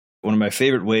one of my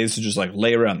favorite ways to just like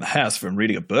lay around the house if I'm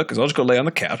reading a book is I'll just go lay on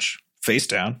the couch, face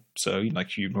down. So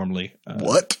like you normally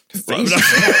what? Face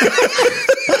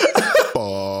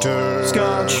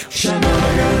Butterscotch.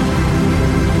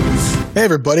 Hey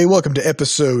everybody, welcome to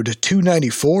episode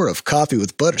 294 of Coffee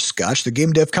with Butterscotch, the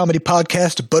game dev comedy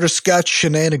podcast, Butterscotch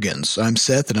Shenanigans. I'm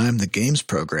Seth, and I'm the games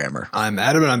programmer. I'm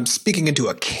Adam, and I'm speaking into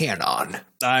a canon.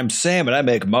 I'm Sam, and I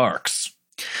make marks.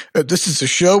 This is a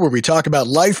show where we talk about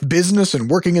life, business, and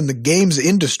working in the games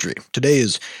industry. Today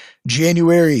is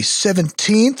January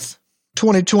 17th,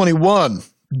 2021.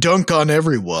 Dunk on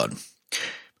everyone.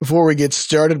 Before we get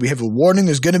started, we have a warning.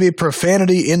 There's going to be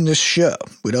profanity in this show.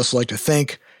 We'd also like to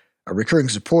thank our recurring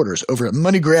supporters over at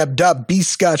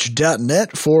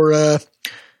moneygrab.bscotch.net for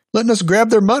letting us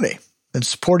grab their money and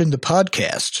supporting the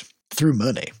podcast through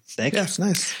money. Thank you. It's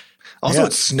nice. Also,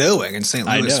 it's snowing in St.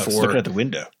 I Louis know. for Looking at the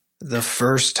window. the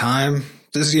first time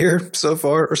this year so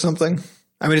far, or something.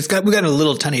 I mean, we got a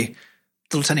little tiny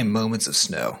moments of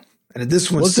snow, and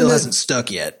this one still hasn't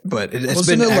stuck yet. But it's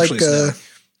been actually snowing.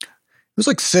 It was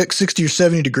like 60 or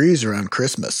 70 degrees around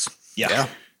Christmas. Yeah.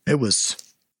 It was.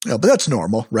 Oh, but that's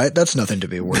normal, right? That's nothing to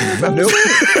be worried about.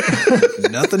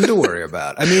 Nothing to worry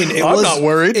about. I mean, I'm not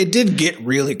worried. It did get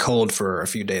really cold for a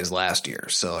few days last year,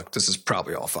 so like, this is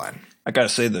probably all fine. I got to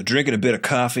say, though, drinking a bit of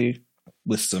coffee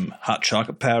with some hot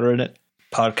chocolate powder in it,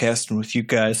 podcasting with you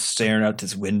guys, staring out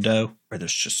this window where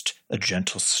there's just a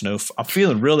gentle snow. I'm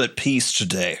feeling real at peace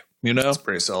today, you know? It's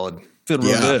pretty solid. Feeling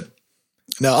real good.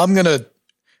 Now, I'm gonna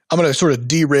sort of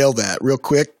derail that real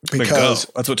quick because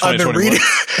that's what 2021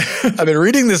 I've been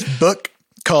reading this book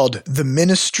called The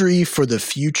Ministry for the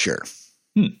Future.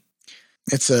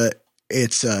 It's a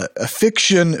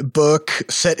fiction book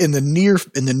set in the near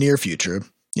future,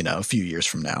 you know, a few years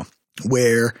from now,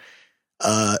 where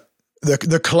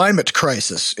the climate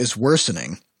crisis is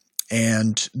worsening,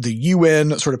 and the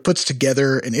UN sort of puts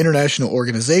together an international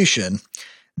organization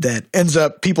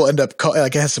that people end up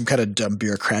like it has some kind of dumb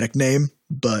bureaucratic name,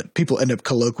 but people end up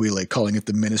colloquially calling it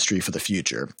the Ministry for the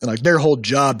Future. And like their whole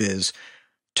job is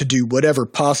to do whatever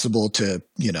possible to,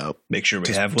 you know, make sure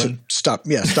we have one. Stop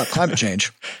climate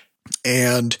change.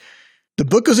 And the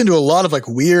book goes into a lot of like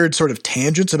weird sort of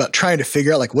tangents about trying to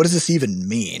figure out like, what does this even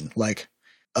mean? Like,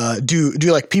 do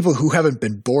like people who haven't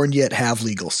been born yet have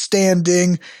legal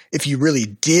standing? If you really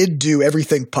did do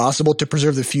everything possible to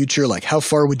preserve the future, like how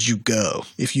far would you go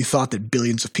if you thought that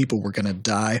billions of people were going to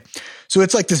die? So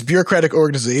it's like this bureaucratic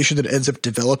organization that ends up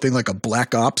developing like a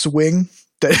black ops wing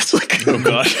that it's like, oh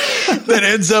gosh, that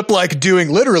ends up like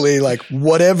doing literally like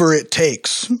whatever it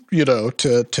takes, you know,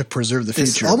 to preserve the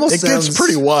future. It gets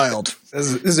pretty wild.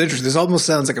 This is interesting. This almost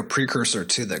sounds like a precursor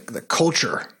to the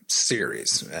Culture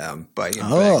series by Ian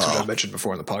Banks, which I mentioned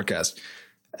before in the podcast.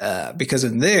 Because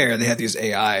in there, they have these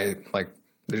AI, like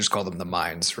they just call them the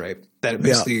minds, right? That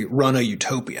basically run a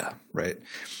utopia, right?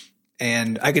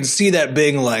 And I can see that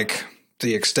being like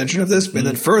the extension of this, but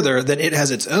then further, then it has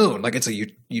its own, like it's a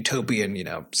utopian, you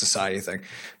know, society thing,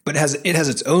 but it has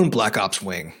its own Black Ops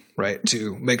wing, right?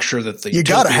 To make sure that the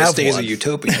utopia stays a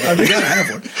utopia. Right? You gotta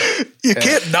have one. You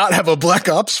can't not have a Black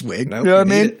Ops wing. Nope, you know what I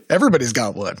mean? Everybody's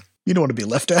got one. You don't want to be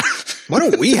left out. Why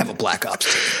don't we have a Black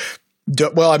Ops team?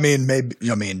 Well, I mean, maybe.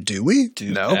 I mean, do we?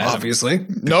 No, obviously.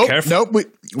 Nope. We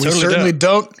certainly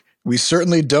don't. We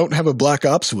certainly don't have a Black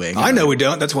Ops wing. I know we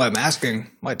don't. That's why I'm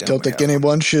asking. Don't think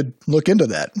anyone should look into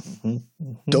that.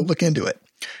 Don't look into it.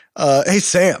 Hey,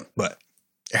 Sam. What?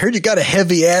 I heard you got a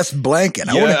heavy ass blanket.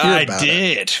 I want to hear about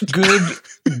it. Good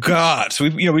God. So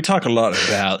we talk a lot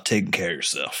about taking care of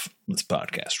yourself on this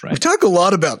podcast, right? We talk a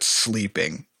lot about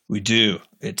sleeping. We do.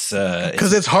 It's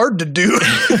because it's hard to do.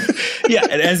 Yeah,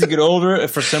 and as you get older,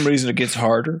 for some reason it gets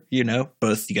harder. You know,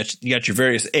 both you got your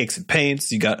various aches and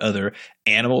pains. You got other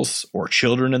animals or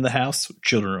children in the house.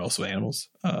 Children are also animals,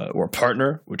 or a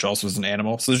partner, which also is an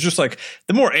animal. So there's just like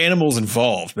the more animals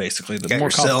involved, basically, the more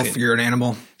yourself. You're an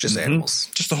animal. Just animals.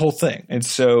 Just the whole thing. And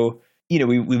so you know,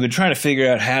 we've been trying to figure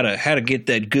out how to get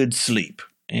that good sleep,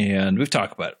 and we've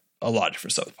talked about a lot of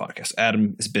different stuff on the podcast.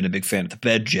 Adam has been a big fan of the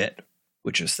BedJet,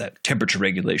 which is that temperature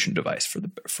regulation device for the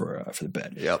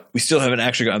bed. Yep. We still haven't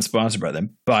actually gotten sponsored by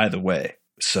them, by the way.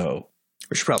 So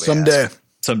we should probably someday,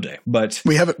 but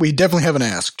we definitely haven't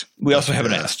asked. We also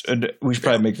haven't asked, and we should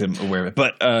probably make them aware of it.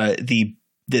 But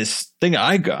this thing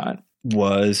I got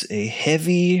was a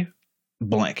heavy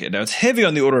blanket. Now it's heavy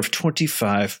on the order of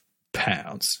 25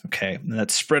 pounds. Okay, and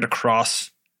that's spread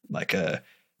across like I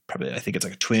think it's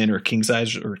like a twin or a king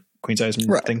size or queen size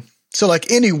thing. So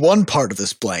like any one part of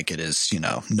this blanket is, you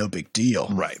know, no big deal.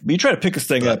 Right. But you try to pick this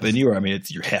thing up and you're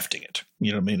hefting it.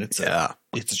 You know what I mean? It's a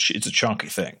chunky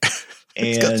thing.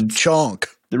 It's got some chunk.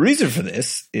 The reason for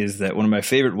this is that one of my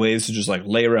favorite ways to just like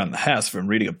lay around the house if I'm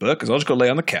reading a book is I'll just go lay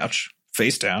on the couch,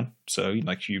 face down. So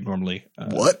like you normally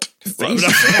what? Face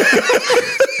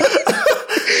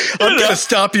I'm gonna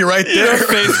stop you right there.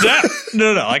 Face down.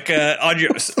 No. Like on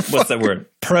your what's that word?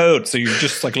 Prone. So you're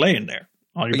just like laying there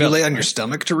on your. You lay on your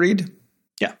stomach to read?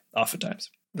 Yeah,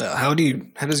 oftentimes. How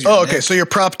does your okay, neck, so you're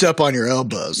propped up on your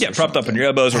elbows. Yeah, propped up on your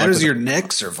elbows. How does your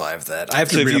neck survive that? I have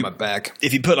to read on my back.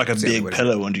 If you put like a big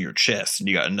pillow under your chest and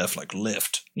you got enough like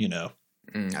lift, you know,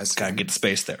 I kind of get the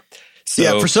space there. So,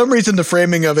 yeah, for some reason the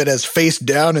framing of it as face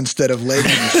down instead of laying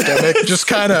on your stomach just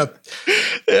kind of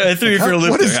I threw you for a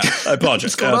loop there. I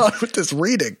apologize. What's going on with this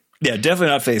reading? Yeah, definitely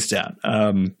not face down.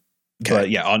 But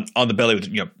yeah, on the belly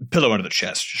with pillow under the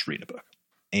chest, just reading a book.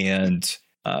 And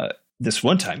this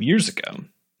one time years ago,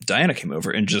 Diana came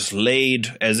over and just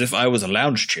laid as if I was a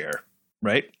lounge chair,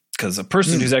 right? Because a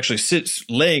person who's actually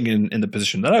laying in the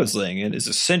position that I was laying in is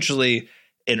essentially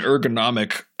an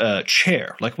ergonomic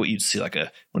chair, like what you'd see like one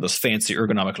of those fancy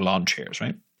ergonomic lawn chairs,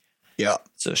 right? Yeah.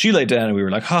 So she laid down and we were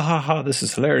like, ha, ha, ha, this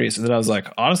is hilarious. And then I was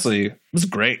like, honestly, this is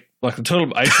great. Like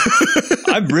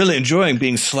I'm really enjoying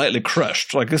being slightly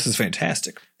crushed. Like this is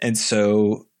fantastic. And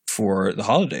so for the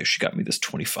holidays, she got me this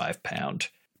 25-pound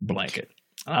blanket.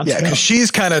 Yeah, because she's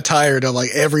kind of tired of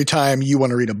like every time you want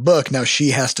to read a book, now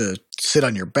she has to sit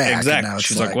on your back. Exactly. And now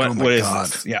she's like, what is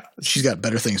this? Yeah. She's got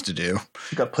better things to do.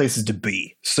 She's got places to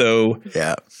be. So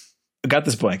yeah, I got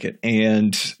this blanket,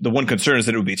 and the one concern is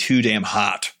that it would be too damn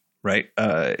hot, right?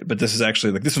 But this is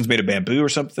actually like, this one's made of bamboo or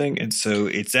something. And so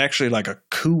it's actually like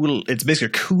it's basically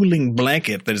a cooling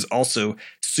blanket that is also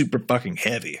super fucking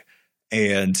heavy.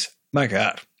 And my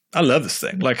God, I love this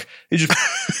thing. Like you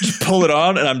just pull it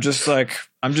on and I'm just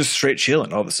straight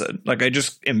chilling all of a sudden. Like I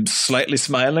just am slightly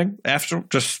smiling after,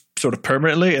 just sort of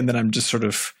permanently. And then I'm just sort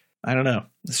of, I don't know.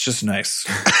 It's just nice.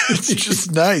 It's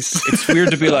just nice. It's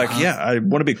weird to be like, yeah, I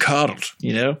want to be coddled,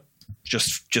 you know,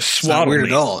 just swaddle weird me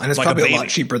at all. And it's like probably a lot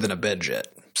cheaper than a bed jet.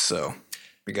 So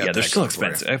they're still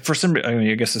expensive. For some reason, I mean,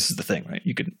 I guess this is the thing, right?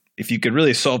 If you could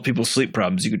really solve people's sleep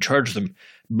problems, you could charge them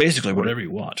basically whatever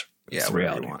you want. Yeah,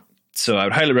 whatever you want. So I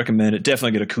would highly recommend it.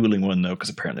 Definitely get a cooling one though, because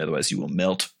apparently otherwise you will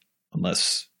melt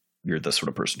unless you're the sort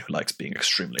of person who likes being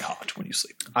extremely hot when you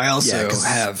sleep. I also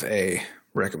have a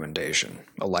recommendation,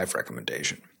 a life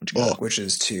recommendation, which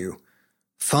is to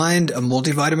find a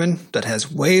multivitamin that has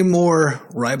way more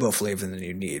riboflavin than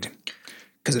you need.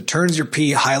 Because it turns your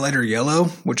pee highlighter yellow,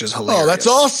 which is hilarious. Oh, that's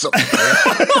awesome.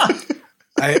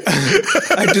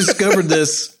 I discovered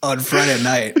this on Friday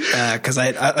night because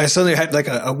I suddenly had like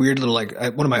a weird little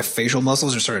one of my facial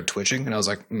muscles just started twitching, and I was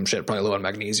like, shit, probably low on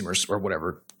magnesium or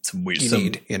whatever. Some weird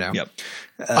need, you know. Yep.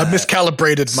 I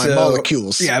miscalibrated my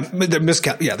molecules. Yeah,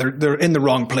 they're in the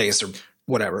wrong place or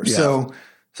whatever. Yeah. So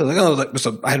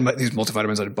I had these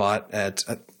multivitamins I bought at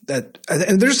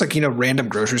and they're just like, you know, random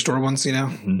grocery store ones, you know.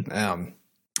 Mm-hmm.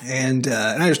 And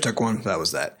I just took one. That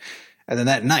was that. And then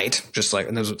that night, just like,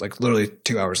 and this was like literally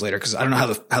 2 hours later, because I don't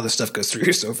know how this stuff goes through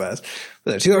you so fast.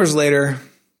 But then 2 hours later,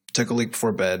 took a leak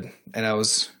before bed, and I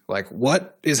was like,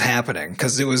 "What is happening?"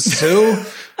 Because it was so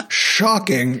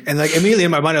shocking, and like immediately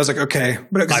in my mind, I was like, "Okay,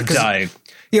 but I'm dying."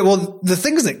 Yeah, well, the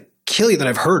things that kill you that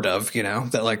I've heard of, you know,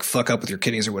 that like fuck up with your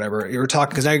kidneys or whatever. You're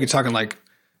talking because now you're talking like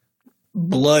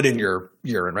blood in your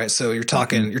urine, right? So you're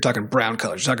talking brown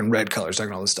colors, you're talking red colors, you're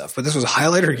talking all this stuff. But this was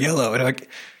highlighter yellow, and like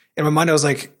in my mind, I was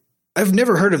like, I've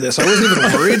never heard of this. I wasn't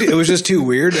even worried. It was just too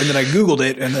weird. And then I Googled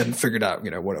it and then figured out,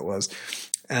 you know, what it was.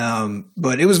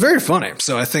 But it was very funny.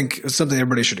 So I think it's something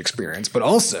everybody should experience. But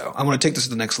also, I want to take this to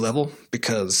the next level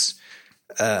because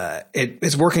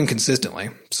it's working consistently.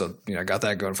 So, you know, I got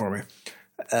that going for me.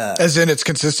 As in it's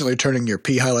consistently turning your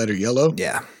pee highlighter yellow?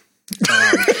 Yeah.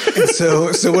 So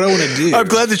what I want to do. I'm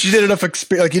glad that you did enough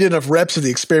you did enough reps of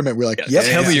the experiment. We're like,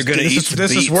 tell me you're going to eat some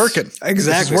This beets. is working.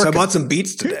 Exactly. So I bought some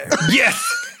beets today. Yes.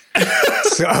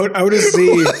 So I want to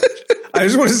see. I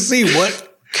just want to see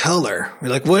what color,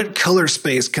 like what color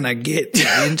space can I get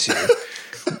into,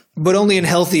 but only in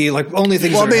healthy, like only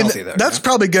things that are healthy. Though, that's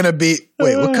probably going to be.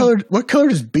 Wait, what color? What color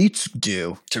does beets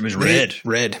do? It was red,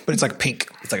 but it's like pink.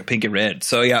 It's like a pink and red.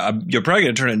 So yeah, you're probably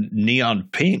going to turn a neon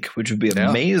pink, which would be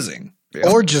amazing. Yeah.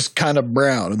 Or just kind of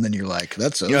brown, and then you're like,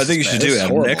 "That's." I think you should do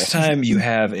it next time you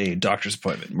have a doctor's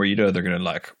appointment where you know they're going to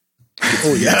like.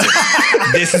 Oh yeah,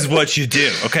 this is what you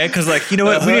do, okay? Because like, you know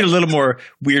what, we need a little more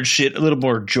weird shit, a little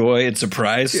more joy and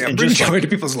surprise, and bring just joy to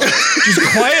people's lives. Just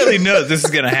quietly know this is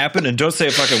going to happen, and don't say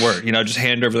a fucking word. You know, just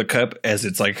hand over the cup as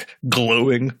it's like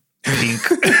glowing pink.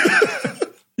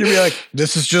 You'd be like,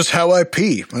 "This is just how I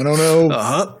pee. I don't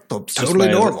know. Totally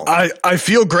normal. I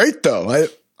feel great though.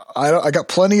 I got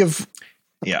plenty of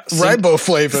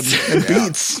riboflavin and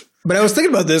beets." But I was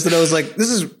thinking about this and I was like, this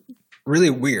is really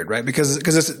weird, right? Because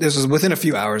this was within a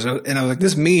few hours, and I was like,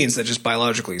 this means that just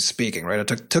biologically speaking, right? I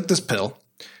took this pill,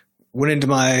 went into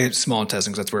my small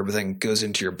intestine, because that's where everything goes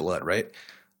into your blood, right?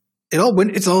 It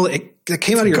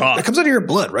came out of it comes out of your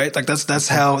blood, right? Like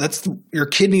your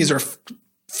kidneys are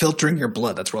filtering your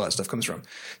blood. That's where all that stuff comes from.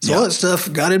 So all that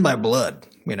stuff got in my blood,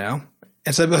 you know?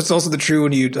 And so that's also the true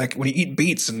when you eat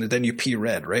beets and then you pee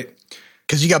red, right?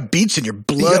 Because you got beets in your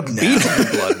blood now. Beets in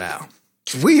your blood now.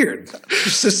 It's weird.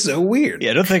 It's just so weird.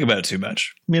 Yeah, don't think about it too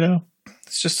much. You know,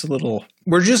 it's just a little.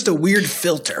 We're just a weird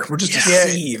filter. We're just a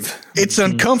sieve. It's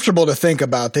uncomfortable to think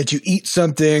about that you eat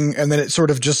something and then it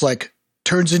sort of just like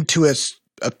turns into a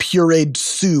pureed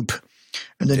soup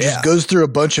and then just goes through a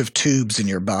bunch of tubes in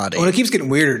your body. Well, it keeps getting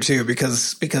weirder too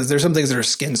because there's some things that are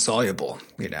skin soluble,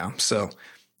 you know. So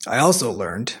I also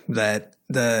learned that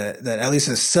at least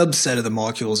a subset of the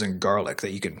molecules in garlic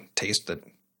that you can taste that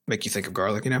make you think of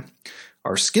garlic, you know,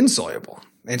 are skin soluble.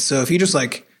 And so if you just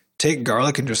like take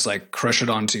garlic and just like crush it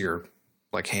onto your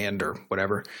like hand or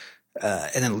whatever,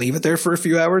 and then leave it there for a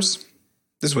few hours.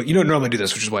 This is what you don't normally do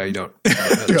this, which is why you don't know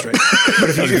this, right? But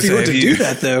if you were to do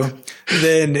that though,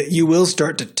 then you will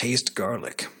start to taste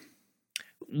garlic.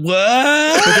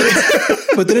 What?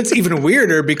 But then it's even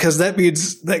weirder because that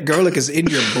means that garlic is in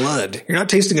your blood. You're not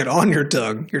tasting it on your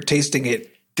tongue. You're tasting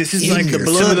it. This is in like the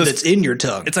blood that's in your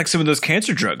tongue. It's like some of those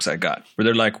cancer drugs I got where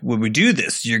they're like, when we do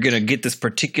this, you're going to get this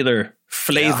particular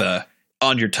flavor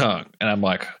on your tongue. And I'm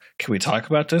like, can we talk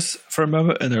about this for a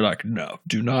moment? And they're like, no,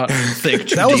 do not think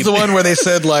too That was deeply. the one where they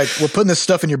said like, we're putting this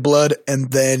stuff in your blood and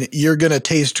then you're going to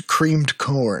taste creamed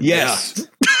corn. Yes.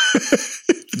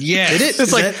 Yes. Did it?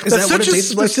 It's like, is that what it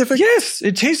tasted like? specific, Yes.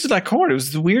 It tasted like corn. It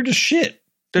was the weirdest shit.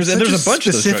 There's a bunch of those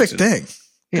specific drugs in it. thing.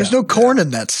 There's no corn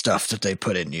in that stuff that they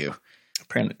put in you.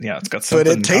 Apparently, yeah, it's got something.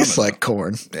 But it tastes common, like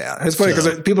corn. Yeah, it's funny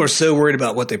because people are so worried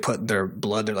about what they put in their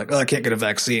blood. They're like, "Oh, I can't get a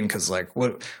vaccine because, like,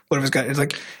 what if it's got?" It's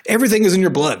like everything is in your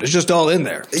blood. It's just all in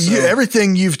there. So,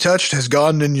 Everything you've touched has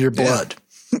gone in your blood.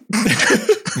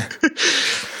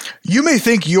 You may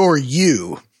think you're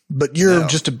you, but you're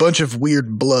just a bunch of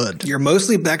weird blood. you're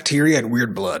mostly bacteria and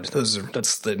weird blood.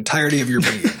 That's the entirety of your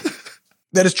being.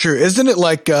 That is true. Isn't it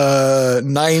like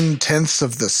 9/10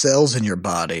 of the cells in your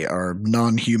body are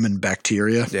non-human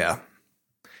bacteria? Yeah,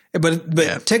 but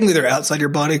technically they're outside your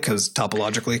body because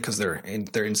topologically because they're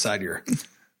inside your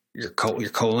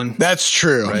colon. That's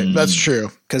true. Right. That's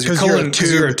true. Because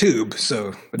you're a tube.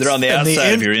 So but they're on the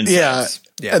outside of your insides.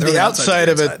 Yeah, and the outside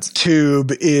of a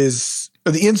tube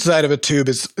or the inside of a tube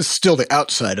is still the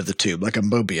outside of the tube, like a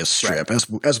Mobius strip,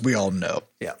 as we all know.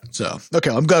 Yeah. So, okay,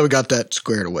 I'm glad we got that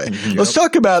squared away. Let's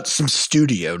talk about some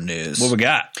studio news. What we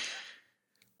got?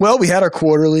 Well, we had our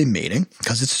quarterly meeting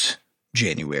because it's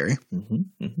January.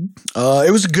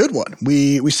 It was a good one.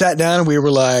 We sat down and we were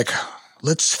like,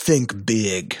 let's think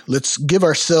big. Let's give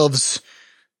ourselves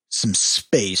some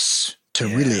space to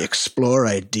really explore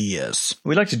ideas.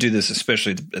 We like to do this,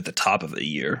 especially at the top of the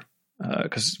year,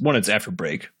 because one, it's after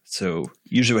break. So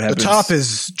usually what happens. The top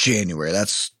is January.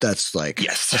 That's like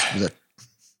Yes. that's the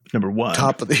number one.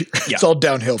 top of the year. Yeah. It's all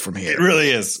downhill from here. It really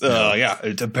is. Yeah,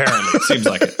 apparently it seems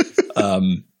like it.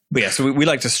 But yeah, so we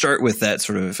like to start with that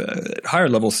sort of higher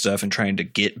level stuff and trying to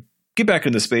get back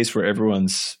in the space where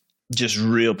everyone's just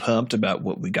real pumped about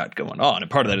what we got going on. And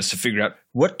part of that is to figure out,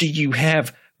 what do you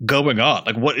have going on?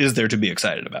 Like, what is there to be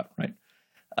excited about, right?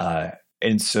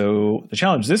 And so the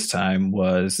challenge this time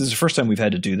was, this is the first time we've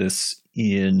had to do this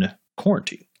in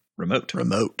quarantine, remote.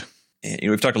 And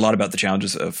we've talked a lot about the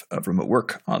challenges of remote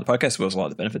work on the podcast, as well as a lot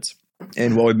of the benefits.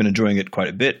 And while we've been enjoying it quite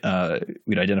a bit,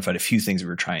 we'd identified a few things we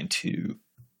were trying to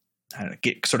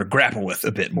grapple with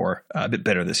a bit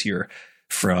better this year,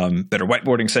 from better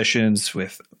whiteboarding sessions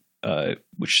with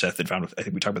which Seth had found with, I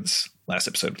think we talked about this last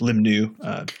episode,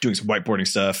 Limnu, doing some whiteboarding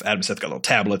stuff. Adam and Seth got little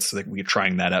tablets, so that we could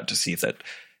trying that out to see if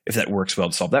that works well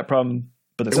to solve that problem.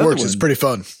 But this It works. It's pretty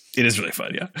fun. It is really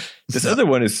fun, yeah. This other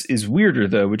one is weirder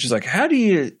though, which is like, how do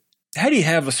you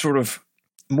have a sort of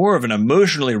more of an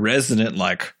emotionally resonant,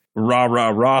 like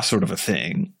rah sort of a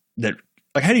thing that,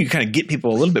 like, how do you kind of get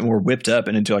people a little bit more whipped up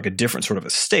and into like a different sort of a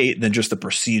state than just the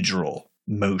procedural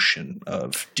motion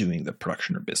of doing the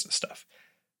production or business stuff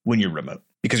when you're remote,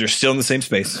 because you're still in the same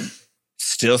space,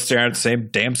 still staring at the same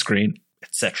damn screen,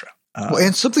 etc. Well,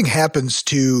 and something happens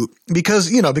because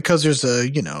there's a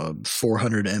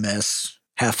 400 ms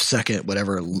half second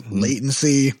whatever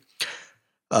latency.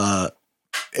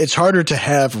 It's harder to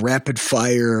have rapid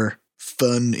fire,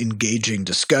 fun, engaging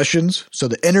discussions. So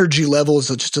the energy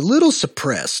levels are just a little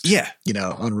suppressed. Yeah,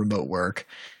 on remote work,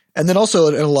 and then also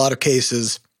in a lot of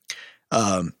cases,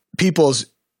 people's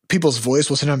voice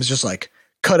will sometimes just like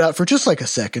cut out for just like a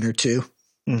second or two.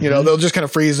 Mm-hmm. You know, they'll just kind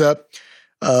of freeze up.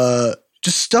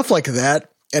 Just stuff like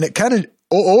that. And it kind of,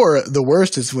 or the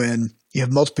worst is when you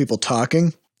have multiple people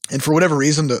talking, and for whatever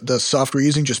reason, the software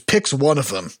using just picks one of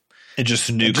them. It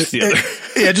just nukes the other.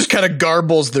 It just kind of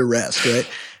garbles the rest, right?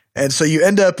 And so you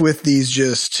end up with these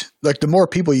just like the more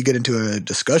people you get into a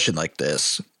discussion like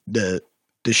this, the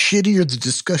shittier the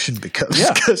discussion becomes.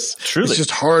 Yeah, because truly. It's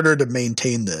just harder to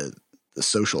maintain the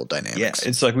social dynamics. Yeah,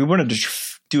 it's like we wanted to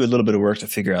do a little bit of work to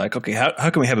figure out, like, okay, how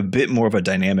can we have a bit more of a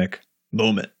dynamic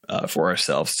moment for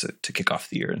ourselves to kick off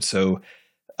the year? And so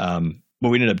what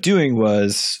we ended up doing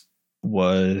was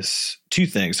two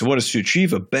things. So one is to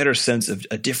achieve a better sense of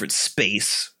a different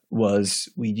space. Was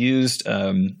we used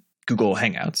Google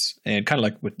Hangouts, and kind of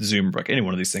like with Zoom, like any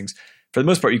one of these things, for the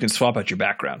most part, you can swap out your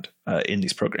background in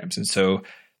these programs. And so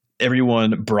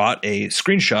everyone brought a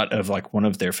screenshot of like one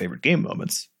of their favorite game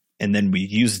moments, and then we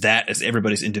used that as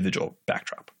everybody's individual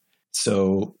backdrop.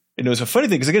 So it was a funny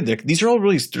thing because, again, these are all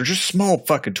they're just small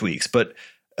fucking tweaks, but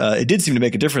it did seem to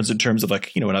make a difference in terms of,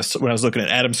 like, when I was looking at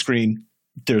Adam's screen,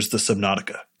 there's the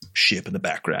Subnautica ship in the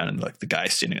background and like the guy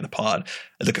standing in the pod.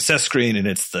 I look at Seth's screen and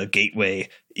it's the gateway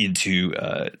into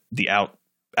the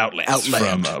Outlands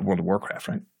from World of Warcraft,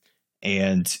 right?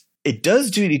 And it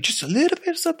does do just a little bit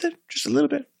of something, just a little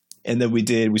bit. And then we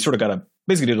sort of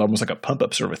basically did almost like a pump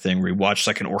up sort of a thing where we watched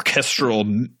like an orchestral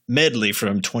medley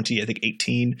from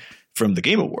 2018 from the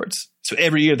Game Awards. So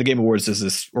every year the Game Awards does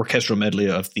this orchestral medley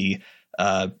of the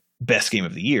best game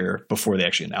of the year before they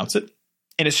actually announce it.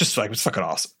 And it's just like, it's fucking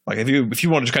awesome. Like if you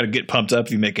want to kind of get pumped up,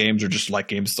 if you make games or just like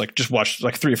games, like just watch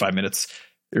like 3 or 5 minutes.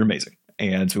 They're amazing.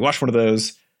 And so we watched one of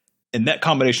those, and that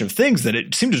combination of things, that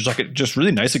it seemed like it just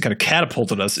really nicely kind of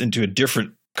catapulted us into a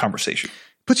different conversation.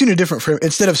 Puts you in a different frame.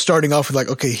 Instead of starting off with like,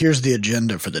 okay, here's the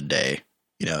agenda for the day.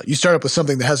 You know, you start up with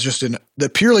something that has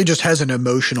that purely just has an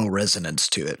emotional resonance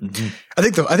to it. Mm-hmm. I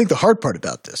think the hard part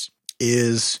about this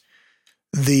is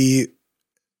the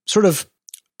sort of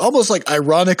almost like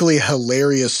ironically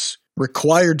hilarious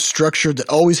required structure that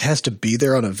always has to be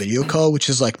there on a video call, which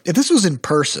is like, if this was in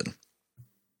person,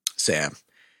 Sam,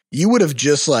 you would have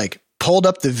just like pulled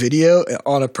up the video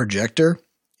on a projector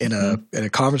in a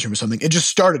conference room or something and just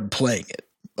started playing it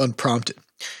unprompted.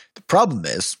 The problem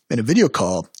is, in a video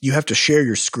call, you have to share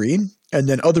your screen, and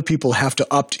then other people have to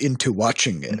opt into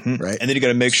watching it, right? And then you got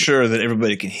to make sure that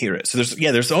everybody can hear it. So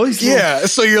there's always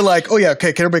so you're like, oh yeah,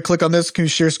 okay, can everybody click on this? Can you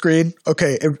share screen?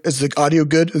 Okay, is the audio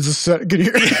good? Is this good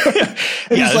here?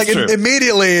 It's like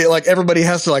immediately, like everybody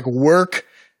has to like work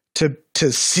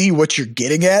to see what you're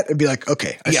getting at and be like,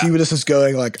 okay, I see where this is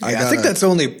going. Like, I think that's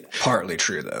only partly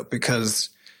true though, because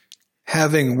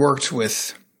having worked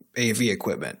with AV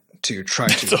equipment to try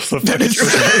to that is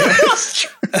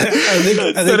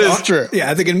true. Yeah,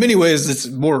 I think in many ways it's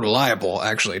more reliable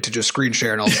actually to just screen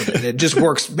share and all of it. It just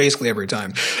works basically every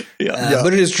time.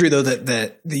 But it is true though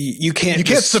that you can't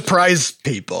surprise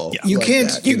people. You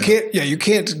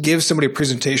can't give somebody a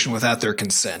presentation without their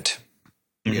consent.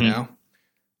 You know,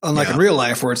 unlike in real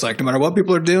life where it's like no matter what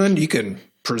people are doing, you can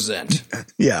present.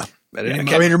 Yeah. I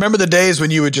mean, remember the days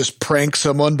when you would just prank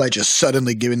someone by just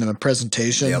suddenly giving them a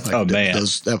presentation? Yep. Like, man.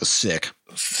 That was sick.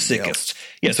 Sickest.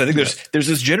 Yeah, so I think there's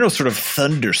this general sort of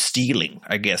thunder stealing,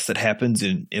 I guess, that happens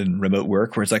in remote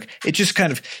work where it's like it just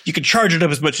kind of you can charge it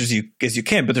up as much as you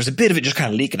can, but there's a bit of it just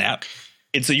kind of leaking out.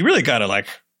 And so you really gotta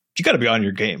be on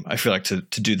your game, I feel like, to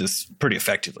do this pretty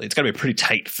effectively. It's gotta be a pretty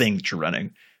tight thing that you're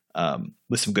running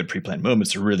with some good pre-planned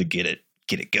moments to really get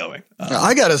it going.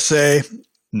 I gotta say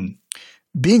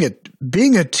being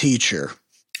a teacher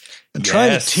and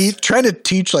trying to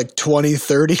teach like 20,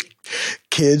 30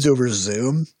 kids over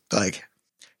Zoom, like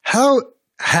how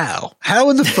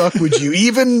in the fuck would you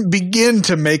even begin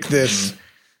to make this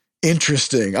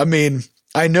interesting? I mean,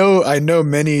 I know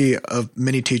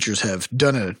many teachers have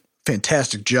done a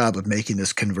fantastic job of making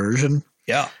this conversion.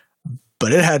 Yeah.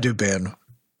 But it had to have been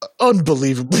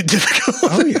unbelievably difficult.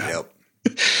 Oh yeah.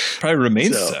 Probably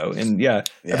remains so. And I've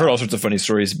heard all sorts of funny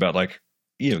stories about like,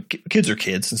 kids are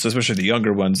kids. And so especially the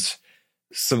younger ones,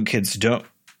 some kids don't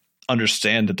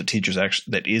understand that the teacher's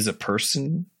actually, that is a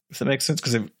person, if that makes sense.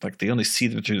 Cause they only see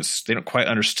them through this. They don't quite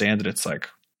understand that it's like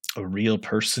a real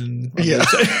person. Yeah.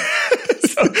 So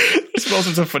there's all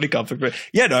sorts of funny conflict. But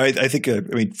I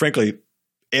think, frankly,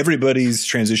 everybody's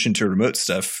transition to remote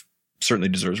stuff certainly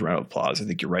deserves a round of applause. I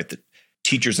think you're right that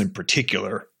teachers in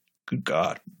particular, good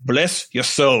God, bless your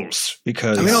souls.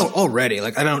 Because already,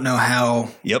 like, I don't know how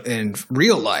in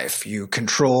real life you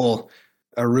control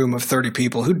a room of 30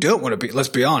 people who don't want to be, let's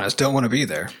be honest, don't want to be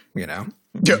there, Yeah.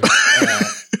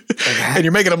 And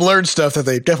you're making them learn stuff that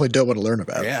they definitely don't want to learn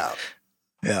about. Yeah.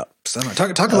 Yeah. So talk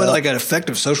about like an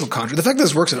effective social contract. The fact that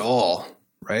this works at all,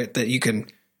 right? That you can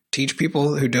teach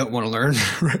people who don't want to learn.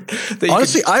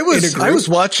 Honestly, I was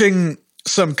watching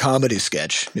some comedy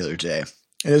sketch the other day,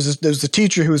 and there was the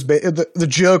teacher who was the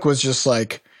joke was just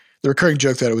like the recurring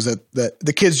joke that it was that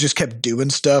the kids just kept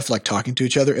doing stuff like talking to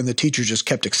each other, and the teacher just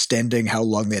kept extending how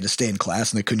long they had to stay in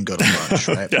class, and they couldn't go to lunch,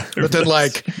 right?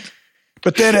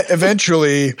 But then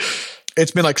eventually.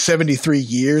 It's been like 73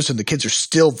 years and the kids are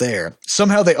still there.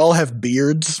 Somehow they all have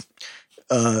beards,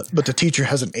 but the teacher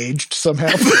hasn't aged somehow.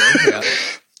 Yeah.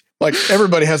 Like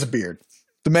everybody has a beard.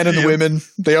 The men and the women,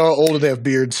 they are older, they have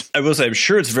beards. I will say, I'm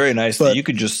sure it's very nice that you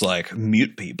could just like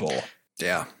mute people.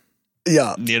 Yeah.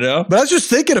 Yeah. You know? But I was just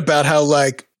thinking about how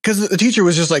like, because the teacher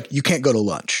was just like, you can't go to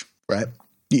lunch, right?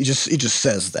 He just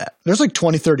says that. There's like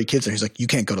 20, 30 kids there. He's like, you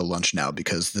can't go to lunch now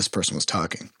because this person was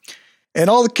talking. And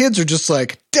all the kids are just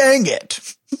like, dang it.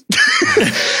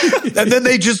 And then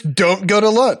they just don't go to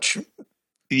lunch.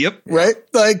 Yep. Right?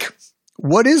 Like,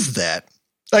 what is that?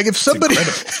 Like if somebody,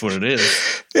 that's what it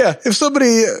is. Yeah. If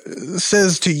somebody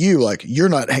says to you, like, you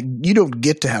don't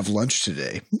get to have lunch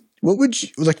today. What would you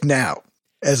like now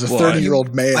as a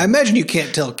 30-year-old man? I imagine you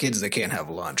can't tell kids they can't have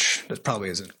lunch. That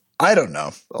probably isn't. I don't know.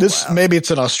 Maybe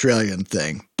it's an Australian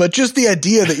thing, but just the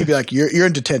idea that you'd be like, you're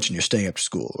in detention, you're staying after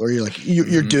school, or you're like,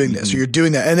 you're doing this, or you're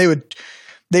doing that. And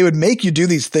they would make you do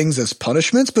these things as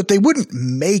punishments, but they wouldn't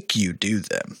make you do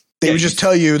them. They would just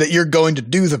tell you that you're going to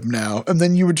do them now. And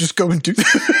then you would just go and do them.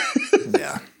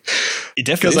 Yeah. It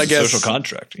definitely is a social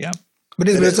contract. Yeah. But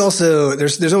it's also,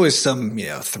 there's always some,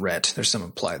 threat. There's some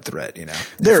implied threat,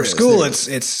 For school,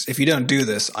 it's if you don't do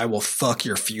this, I will fuck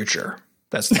your future.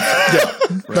 That's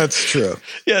right. That's true.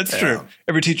 Yeah, it's true.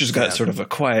 Every teacher's got sort of a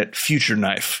quiet future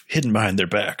knife hidden behind their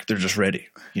back. They're just ready,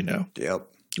 Yep. You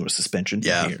want a suspension?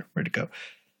 Yeah. Here, ready to go.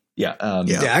 Yeah.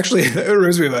 Actually, it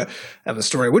reminds me of a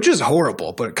story, which is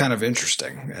horrible, but kind of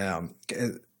interesting. I've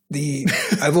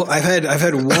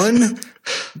had one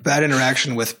bad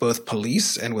interaction with both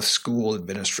police and with school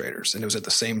administrators, and it was at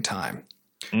the same time.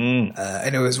 And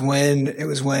it was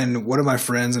when one of my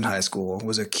friends in high school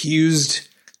was accused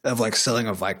of like selling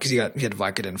a Vicodin, because he had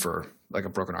Vicodin for like a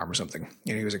broken arm or something.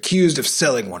 And he was accused of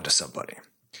selling one to somebody.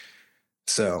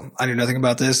 So I knew nothing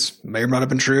about this. May or may not have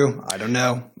been true. I don't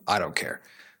know. I don't care.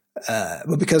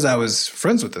 But because I was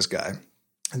friends with this guy,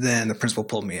 then the principal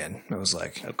pulled me in. I was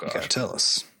like, you gotta tell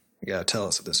us. You gotta tell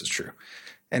us if this is true.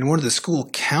 And one of the school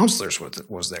counselors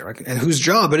was there, and whose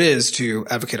job it is to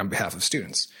advocate on behalf of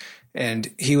students.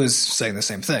 And he was saying the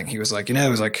same thing. He was like, it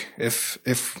was like, if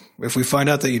we find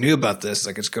out that you knew about this,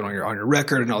 like it's good on your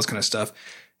record and all this kind of stuff.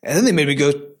 And then they made me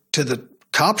go to the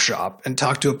cop shop and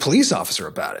talk to a police officer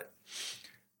about it.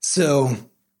 So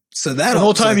that the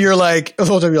whole time you're like,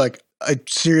 I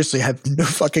seriously have no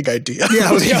fucking idea. Yeah,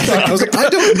 I was like, I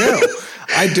don't know.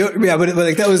 I don't. Yeah, but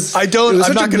like that was. I don't.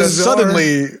 I'm not going to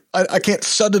suddenly. I can't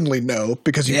suddenly know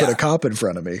because you put a cop in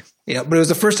front of me. Yeah, but it was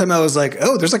the first time I was like,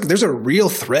 oh, there's a real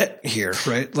threat here,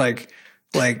 right? Like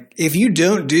if you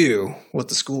don't do what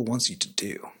the school wants you to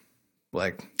do,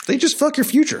 like they just fuck your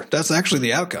future. That's actually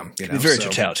the outcome. It's very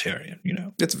totalitarian.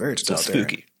 It's very totalitarian.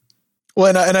 Spooky. Well,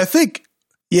 and I think,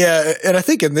 and I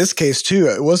think in this case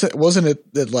too, wasn't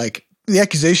it that like. The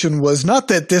accusation was not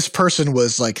that this person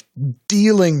was like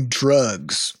dealing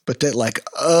drugs, but that like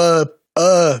a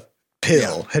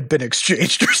pill had been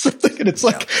exchanged or something. And it's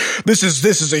like, this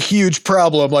is a huge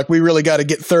problem. Like we really got to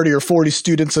get 30 or 40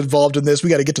 students involved in this.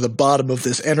 We got to get to the bottom of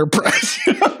this enterprise.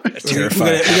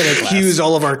 Terrifying. We got to accuse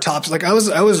all of our tops. Like I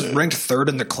was ranked third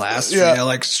in the class. Yeah.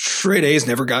 Like straight A's,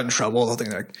 never got in trouble. The whole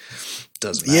thing like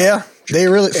doesn't matter. Yeah. They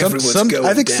really,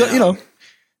 I think so,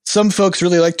 some folks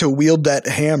really like to wield that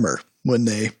hammer when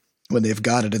they've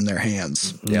got it in their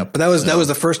hands. Yeah, but that was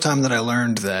the first time that I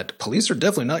learned that police are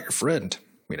definitely not your friend.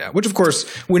 Which of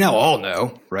course we now all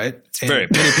know, right? Very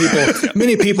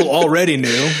many people already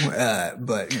knew,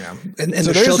 but and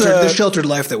so the sheltered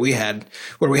life that we had,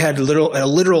 where we had a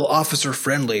literal officer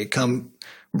friendly come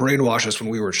brainwash us when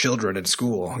we were children in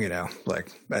school,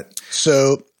 like that.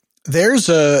 So there's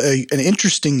an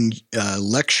interesting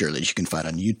lecture that you can find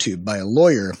on YouTube by a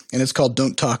lawyer, and it's called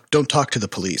 "Don't Talk to the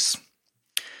Police."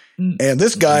 And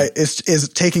this guy is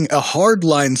taking a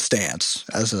hardline stance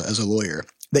as a lawyer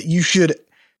that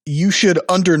you should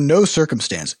under no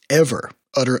circumstance ever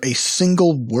utter a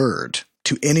single word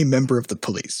to any member of the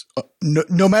police,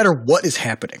 no matter what is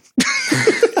happening.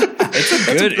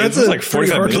 It's like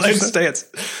 45 minutes stance.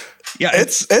 Yeah,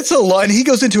 it's a lot. And he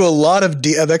goes into a lot of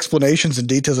explanations and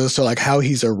details as to like how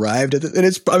he's arrived at it. And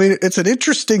it's an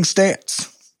interesting stance.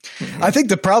 Mm-hmm. I think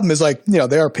the problem is like,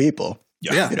 they are people.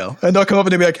 Yeah. And they'll come up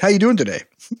and they'll be like, how you doing today?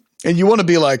 And you want to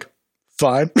be like,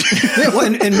 fine. Yeah, well,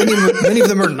 and many of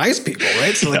them are nice people,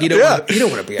 right? So like you don't want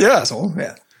to be an asshole.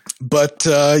 Yeah. But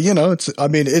I'm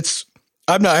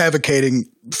not advocating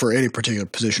for any particular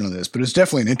position on this, but it's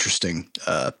definitely an interesting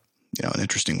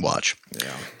watch.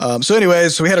 Yeah. So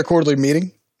anyways, we had our quarterly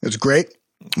meeting. It was great.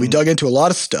 We dug into a lot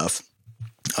of stuff.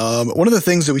 One of the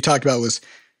things that we talked about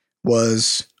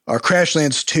was our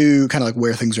Crashlands 2, kind of like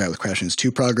where things are at with Crashlands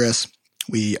 2 progress.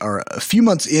 We are a few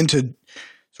months into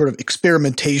sort of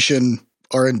experimentation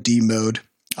R&D mode,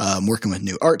 working with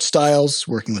new art styles,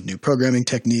 working with new programming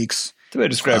techniques. The way I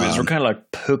describe it is we're kind of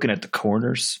like poking at the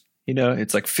corners.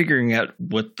 It's like figuring out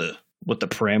what the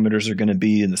parameters are going to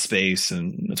be in the space,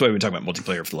 and that's why we've been talking about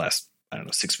multiplayer for the last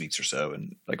 6 weeks or so,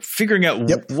 and like figuring out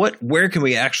where can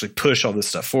we actually push all this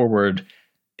stuff forward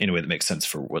in a way that makes sense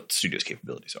for what the studio's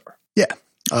capabilities are. Yeah.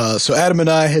 So Adam and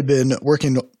I had been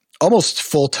working almost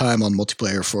full time on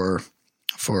multiplayer for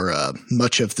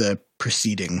much of the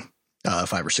preceding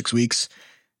 5 or 6 weeks,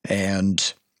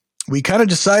 and we kind of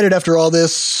decided after all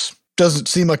this doesn't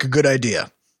seem like a good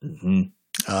idea.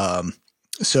 Mm-hmm.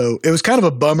 So it was kind of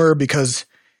a bummer because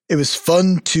it was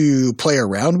fun to play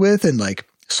around with and like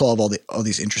solve all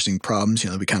these interesting problems.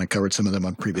 We kind of covered some of them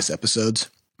on previous episodes,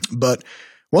 but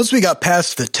once we got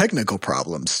past the technical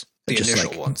problems, the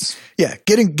initial ones,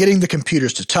 getting the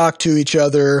computers to talk to each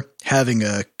other, having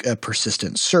a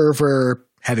persistent server,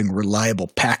 having reliable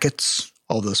packets,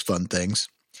 all those fun things.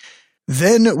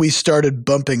 Then we started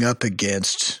bumping up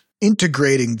against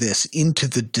integrating this into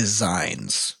the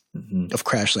designs of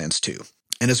Crashlands 2.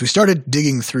 And as we started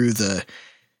digging through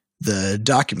the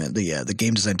document, the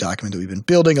game design document that we've been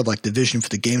building of like the vision for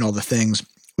the game and all the things,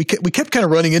 we kept kind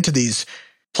of running into these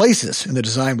places in the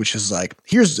design, which is like,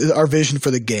 here's our vision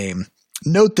for the game.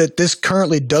 Note that this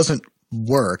currently doesn't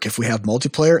work if we have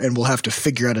multiplayer, and we'll have to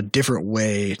figure out a different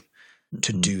way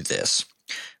to do this,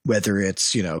 whether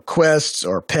it's, quests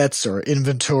or pets or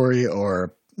inventory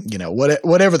or,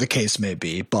 whatever the case may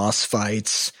be, boss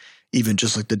fights, even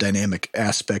just like the dynamic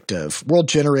aspect of world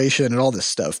generation and all this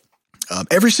stuff.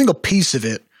 Every single piece of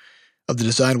it, of the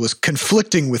design, was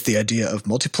conflicting with the idea of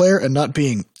multiplayer and not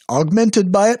being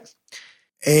augmented by it.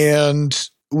 And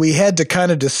we had to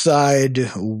kind of decide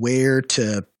where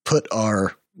to put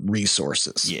our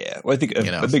resources. Yeah. Well, I think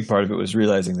a big part of it was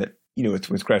realizing that,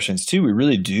 with Crashlands 2, we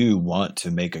really do want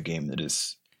to make a game that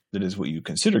is what you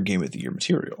consider Game of the Year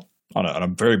material on a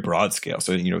very broad scale.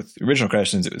 So, with the original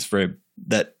Crashlands, it was very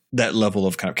that level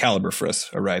of kind of caliber for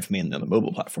us arrived mainly on the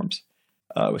mobile platforms.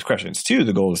 With Crashlands 2,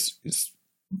 the goal is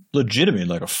legitimately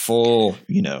like a full,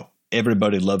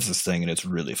 everybody loves this thing and it's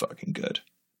really fucking good.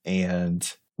 And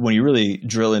when you really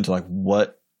drill into like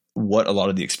what a lot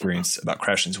of the experience about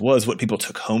Crashlands was, what people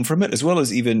took home from it, as well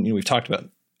as even, we've talked about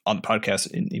on the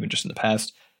podcast and even just in the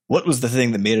past, what was the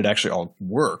thing that made it actually all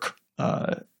work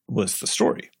was the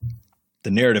story,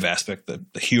 the narrative aspect,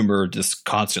 the humor, this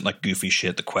constant like goofy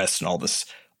shit, the quests and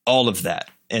all of that.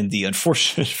 And the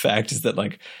unfortunate fact is that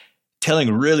like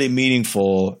telling really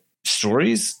meaningful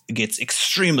stories gets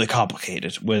extremely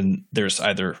complicated when there's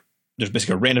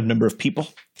basically a random number of people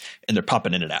and they're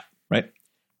popping in and out, right?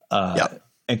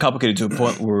 And complicated to a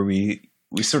point where we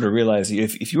sort of realize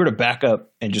if you were to back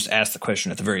up and just ask the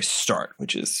question at the very start,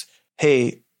 which is,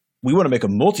 hey, we want to make a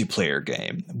multiplayer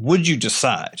game. Would you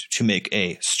decide to make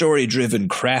a story-driven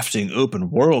crafting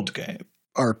open world game?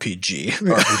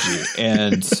 RPG.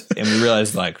 And we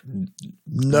realized like,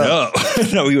 no,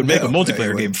 we would make a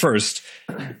multiplayer game first,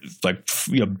 like,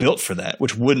 built for that,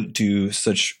 which wouldn't do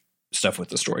such stuff with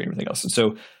the story and everything else. And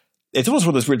so it's almost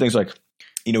one of those weird things like,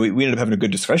 we ended up having a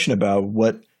good discussion about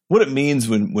what it means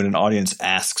when an audience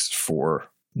asks for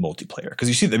multiplayer. Because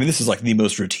you see, this is like the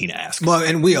most routine ask. Well,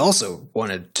 and we also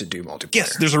wanted to do multiplayer.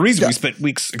 Yes, there's a reason we spent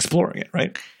weeks exploring it,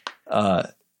 right?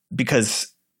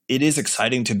 Because it is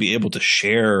exciting to be able to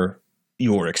share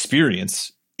your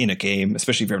experience in a game,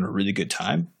 especially if you're having a really good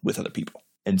time with other people.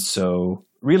 And so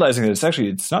realizing that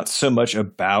it's not so much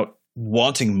about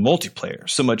wanting multiplayer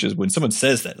so much as when someone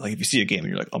says that, like if you see a game and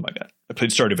you're like, oh my God, I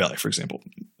played Stardew Valley, for example,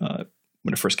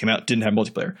 when it first came out, didn't have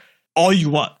multiplayer. All you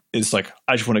want is like,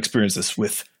 I just want to experience this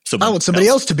with someone. I want somebody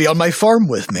else to be on my farm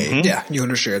with me. Mm-hmm. Yeah, you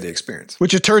want to share the experience.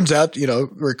 Which it turns out,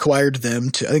 required them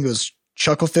to, I think it was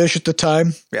Chucklefish at the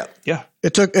time. Yeah.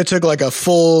 It took like a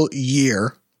full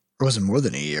year, or was it more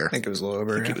than a year? I think it was a little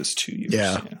over. I think it was 2 years.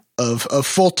 Yeah. Of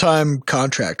full-time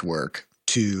contract work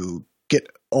to get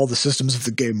all the systems of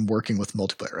the game working with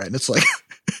multiplayer, right? And it's like,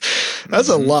 that's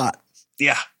a lot.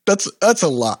 Yeah. That's a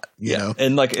lot, you know?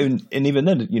 And like, and even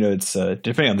then, it's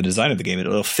depending on the design of the game,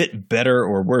 it'll fit better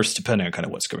or worse depending on kind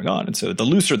of what's going on. And so the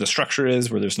looser the structure is,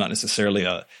 where there's not necessarily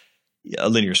a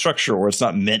linear structure, or it's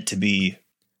not meant to be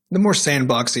the more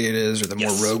sandboxy it is, or the more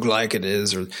roguelike it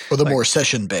is, or the more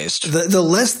session based. The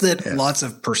less that lots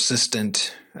of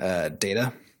persistent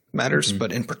data matters,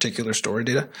 but in particular story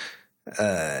data.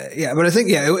 But I think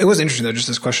it was interesting though, just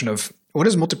this question of what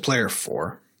is multiplayer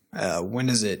for? When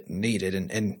is it needed,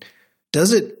 and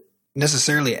does it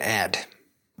necessarily add?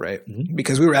 Right,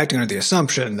 because we were acting under the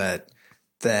assumption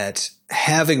that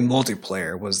having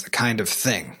multiplayer was the kind of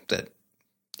thing that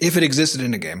if it existed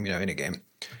in a game, any game,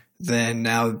 then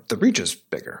now the reach is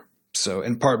bigger. So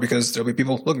in part because there'll be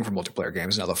people looking for multiplayer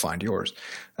games, now they'll find yours,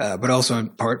 but also in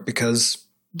part because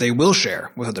they will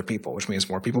share with other people, which means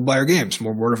more people buy your games,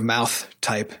 more word of mouth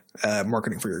type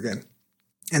marketing for your game.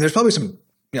 And there's probably some,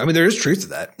 there is truth to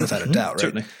that without a doubt, right?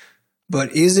 Certainly.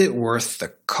 But is it worth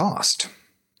the cost?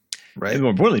 Right. And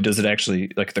more importantly, does it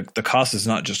actually the cost is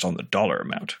not just on the dollar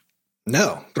amount?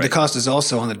 No, but the cost is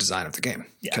also on the design of the game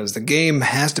because the game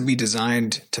has to be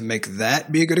designed to make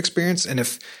that be a good experience. And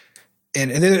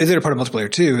the other part of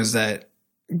multiplayer too is that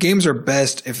games are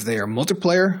best if they are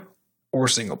multiplayer or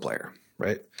single player,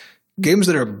 right? Games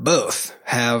that are both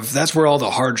that's where all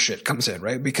the hard shit comes in,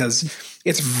 right? Because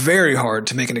it's very hard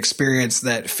to make an experience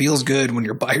that feels good when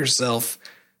you're by yourself,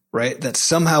 right? That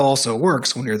somehow also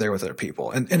works when you're there with other people.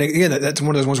 And again, that's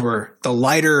one of those ones where the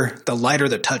lighter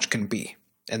the touch can be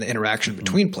and the interaction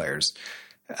between players,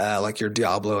 like your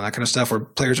Diablo and that kind of stuff, where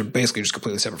players are basically just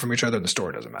completely separate from each other and the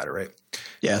story doesn't matter, right?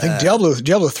 Yeah, I think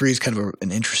Diablo 3 is kind of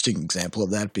an interesting example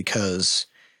of that because,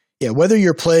 whether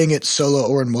you're playing it solo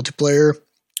or in multiplayer,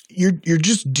 you're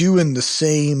just doing the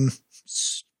same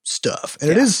stuff. And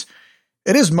it is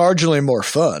marginally more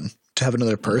fun to have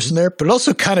another person there, but it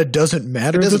also kind of doesn't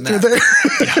matter that they're there.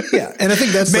 And I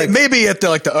think that's maybe at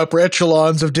the upper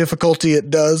echelons of difficulty it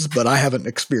does, but I haven't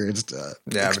experienced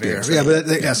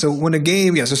that. So when a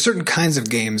game, so certain kinds of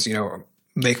games,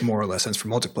 make more or less sense for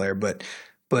multiplayer, but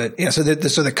so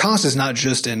the cost is not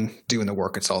just in doing the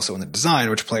work, it's also in the design,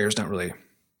 which players don't really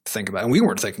think about, and we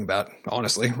weren't thinking about,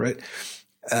 honestly, right?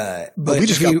 But we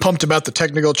just got pumped about the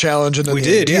technical challenge, and then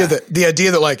the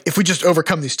idea that if we just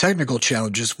overcome these technical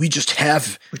challenges, we just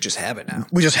have it now.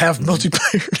 We just have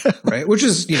multiplayer now. Right? Which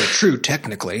is true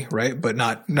technically, right? But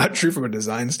not true from a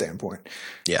design standpoint.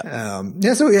 Yeah.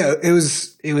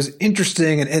 It was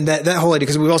interesting, and that whole idea,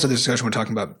 because we also had this discussion when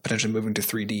talking about potentially moving to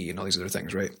 3D and all these other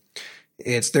things, right?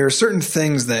 There are certain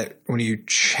things that when you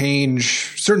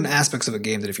change certain aspects of a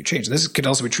game, that if you change, and this could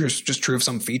also be true of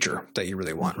some feature that you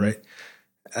really want, right?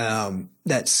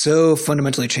 That so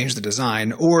fundamentally change the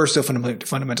design or so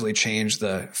fundamentally change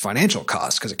the financial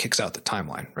cost because it kicks out the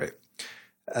timeline, right?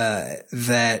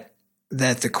 That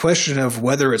the question of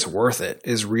whether it's worth it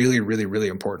is really, really, really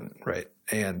important, right?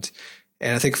 And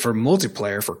I think for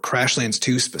multiplayer, for Crashlands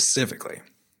 2 specifically,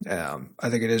 I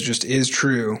think it is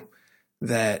true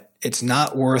that it's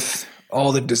not worth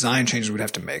all the design changes we'd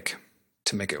have to make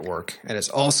it work, and it's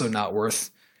also not worth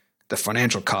the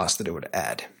financial cost that it would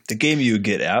add. The game you would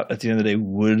get out at the end of the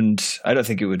day I don't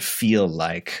think it would feel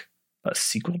like a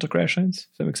sequel to Crashlands. Does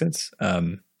that make sense?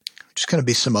 Just going to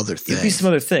be some other thing. It'd be some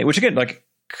other thing, which again,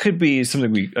 could be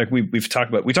something we've talked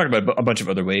about. We talked about a bunch of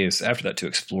other ways after that to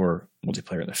explore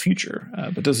multiplayer in the future.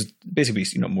 But those basically,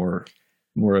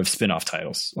 more of spin-off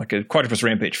titles, like a Quadrupus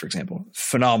Rampage, for example.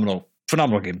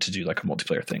 Phenomenal game to do a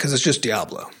multiplayer thing. Because it's just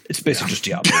Diablo. It's basically just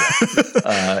Diablo.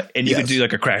 And you could do a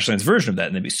Crashlands version of that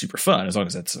and that'd be super fun as long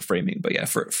as that's a framing. But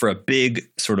for a big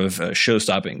sort of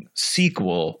show-stopping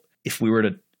sequel, if we were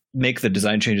to make the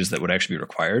design changes that would actually be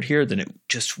required here, then it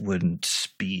just wouldn't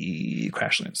be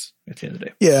Crashlands at the end of the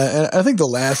day. Yeah, and I think the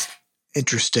last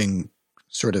interesting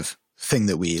sort of thing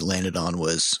that we landed on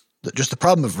was just the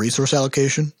problem of resource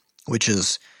allocation, which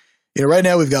is, right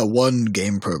now we've got one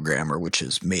game programmer, which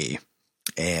is me.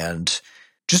 And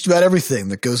just about everything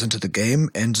that goes into the game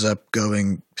ends up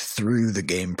going through the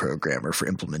game programmer for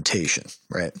implementation,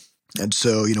 right? And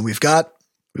so, we've got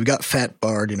Fat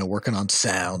Bard, working on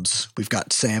sounds. We've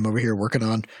got Sam over here working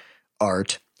on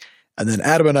art. And then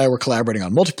Adam and I were collaborating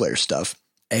on multiplayer stuff.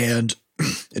 And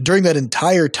during that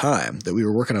entire time that we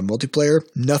were working on multiplayer,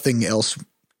 nothing else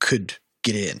could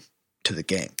get in to the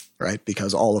game, right?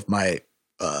 Because all of my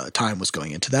time was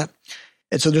going into that.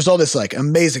 And so there's all this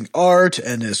amazing art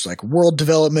and this world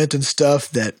development and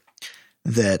stuff that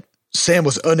Sam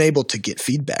was unable to get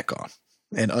feedback on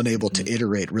and unable to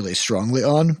iterate really strongly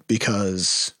on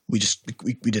because we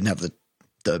didn't have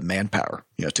the manpower,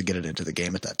 to get it into the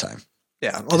game at that time.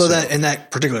 Yeah. Although in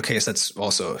that particular case, that's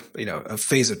also, a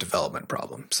phase of development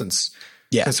problem since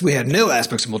we had no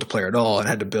aspects of multiplayer at all and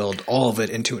had to build all of it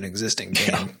into an existing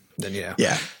game. Then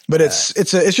but it's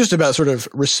just about sort of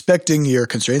respecting your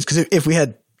constraints, because if we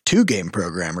had two game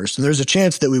programmers, and there's a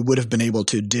chance that we would have been able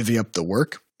to divvy up the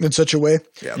work in such a way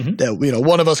that, you know,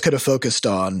 one of us could have focused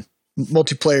on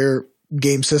multiplayer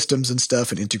game systems and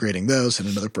stuff and integrating those, and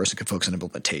another person could focus on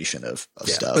implementation of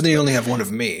stuff. But then you only have one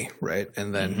of me, right?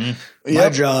 And then my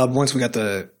job, once we got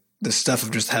the stuff of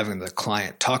just having the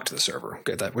client talk to the server,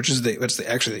 get that, which is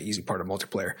actually the easy part of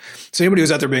multiplayer. So anybody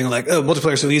who's out there being like, oh,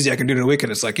 multiplayer is so easy, I can do it in a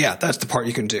weekend. It's like, yeah, that's the part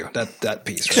you can do. That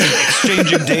piece, right?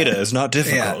 Exchanging data is not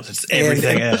difficult. It's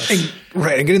everything else.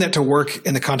 Right. And getting that to work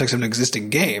in the context of an existing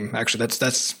game, actually,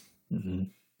 that's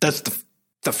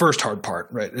the first hard part,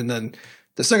 right? And then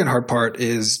the second hard part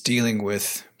is dealing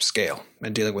with scale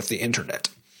and dealing with the internet.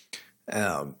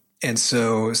 And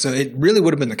so it really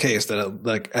would have been the case that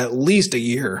like at least a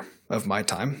year of my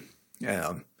time,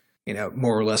 you know,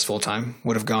 more or less full time,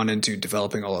 would have gone into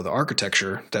developing all of the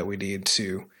architecture that we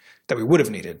would have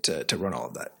needed to run all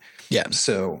of that. Yeah.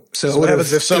 So what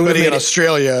happens if somebody in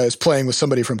Australia is playing with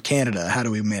somebody from Canada? How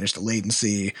do we manage the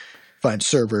latency, find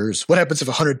servers? What happens if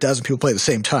 100,000 people play at the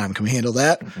same time? Can we handle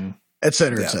that? Et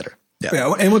cetera, et cetera.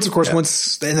 Yeah, and once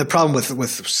and the problem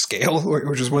with scale,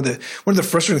 which is one of the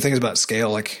frustrating things about scale,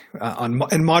 like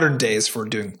in modern days for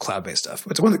doing cloud based stuff.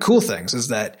 But one of the cool things is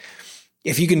that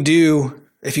if you can do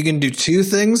two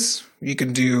things, you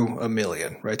can do a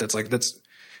million, right?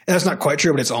 And that's not quite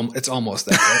true, but it's almost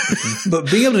that. Right?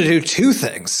 But being able to do two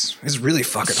things is really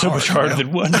fucking so hard. So much harder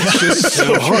than one. It's just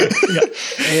so hard.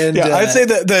 And I'd say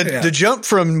that the jump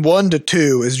from 1 to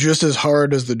 2 is just as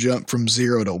hard as the jump from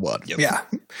 0 to 1. Yep. Yeah,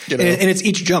 you know? and it's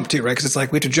each jump too, right? Because it's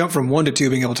like we have to jump from 1 to 2,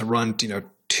 being able to run, you know,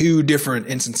 2 different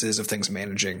instances of things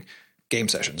managing game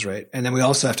sessions, right? And then we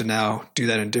also have to now do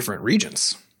that in different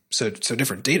regions, so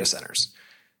different data centers.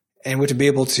 And we have to be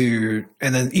able to,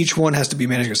 and then each one has to be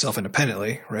managing itself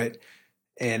independently, right?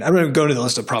 And I'm not going to go into the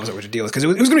list of problems that we had to deal with because it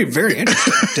was going to be very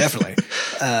interesting, definitely.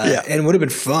 And it would have been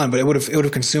fun, but it would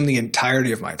have consumed the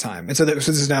entirety of my time. And so this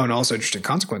is now an also interesting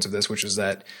consequence of this, which is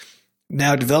that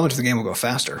now development of the game will go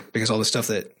faster because all the stuff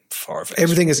that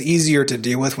everything is easier to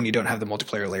deal with when you don't have the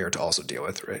multiplayer layer to also deal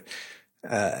with, right?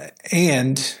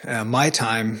 And my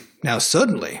time now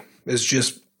suddenly is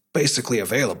just basically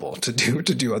available to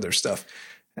do other stuff.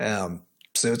 So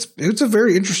it's a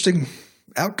very interesting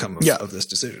outcome of this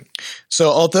decision. So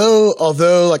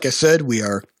although like I said, we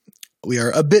are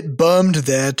a bit bummed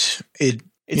that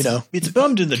it's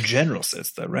bummed in the general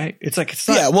sense though, right? It's like, it's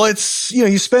not. Yeah. Well, it's, you know,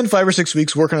 you spend 5 or 6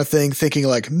 weeks working on a thing thinking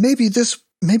like, maybe this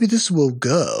will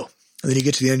go. And then you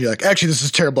get to the end, you're like, actually, this is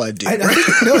a terrible idea. I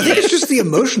think it's just the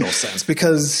emotional sense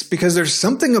because there's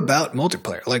something about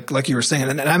multiplayer, like you were saying,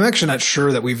 and I'm actually not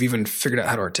sure that we've even figured out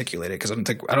how to articulate it because I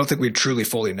don't think we truly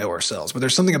fully know ourselves. But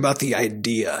there's something about the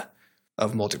idea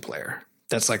of multiplayer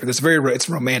that's like it's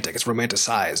romantic, it's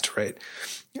romanticized, right?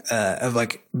 Of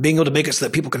like being able to make it so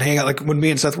that people can hang out. Like when me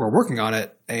and Seth were working on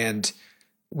it, and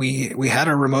we had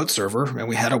a remote server and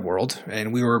we had a world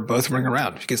and we were both running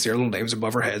around. You can see our little names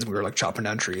above our heads. We were like chopping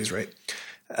down trees, right?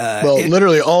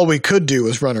 Literally all we could do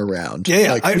was run around.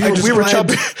 Yeah. Like, we were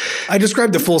chopping. I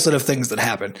described the full set of things that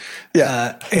happened.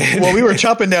 Yeah. Well, we were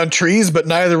chopping down trees, but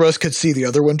neither of us could see the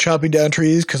other one chopping down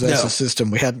trees because that's a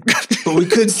system we hadn't. But we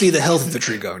could see the health of the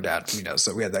tree going down, you know,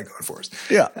 so we had that going for us.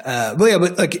 Yeah.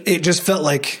 But like it just felt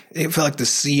like the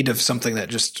seed of something that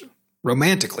just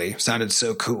romantically sounded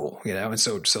so cool, you know, and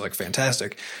so like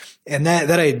fantastic. And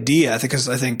that idea, I think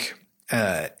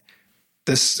a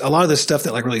lot of this stuff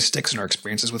that like really sticks in our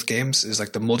experiences with games is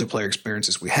like the multiplayer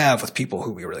experiences we have with people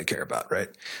who we really care about, right?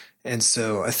 And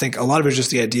so I think a lot of it is just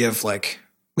the idea of like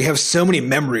we have so many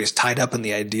memories tied up in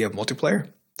the idea of multiplayer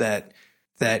that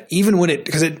even when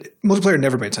multiplayer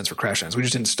never made sense for Crashlands. We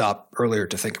just didn't stop earlier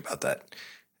to think about that.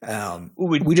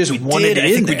 We just wanted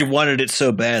it in there. We wanted it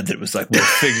so bad that it was like, we'll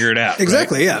figure it out.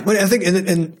 Exactly. Right? Yeah. But I think,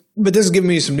 but this has given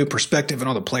me some new perspective on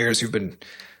all the players who've been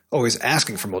always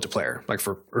asking for multiplayer, like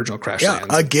for original Crashlands. Yeah,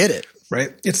 I get it.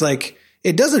 Right. It's like,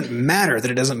 it doesn't matter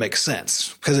that it doesn't make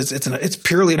sense because it's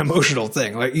purely an emotional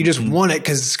thing. Like you just want it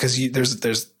because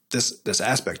there's this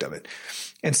aspect of it.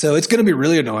 And so it's going to be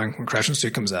really annoying when Crashlands 2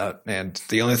 comes out and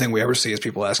the only thing we ever see is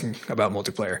people asking about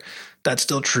multiplayer. That's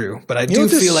still true, but I do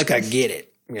feel like I get it.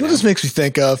 What this makes me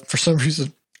think of, for some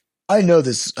reason, I know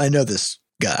this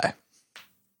guy.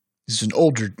 He's an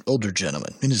older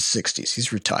gentleman in his 60s.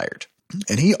 He's retired.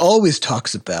 And he always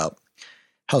talks about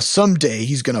how someday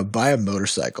he's going to buy a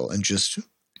motorcycle and just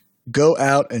go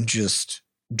out and just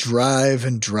drive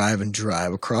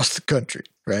across the country,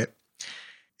 right?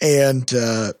 And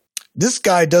this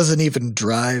guy doesn't even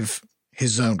drive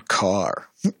his own car.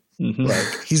 Mm-hmm.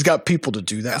 Like he's got people to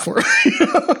do that for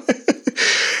him.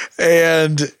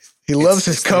 And he loves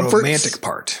his comfort. The romantic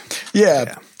part.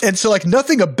 Yeah. And so like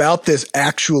nothing about this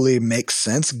actually makes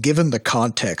sense given the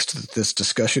context that this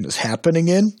discussion is happening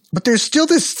in. But there's still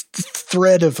this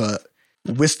thread of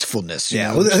wistfulness.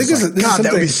 Yeah. Well, I think this is God,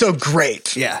 that would be so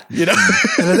great. Yeah. You know?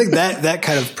 And I think that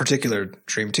kind of particular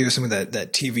dream too is something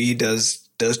that TV does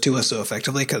to us so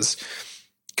effectively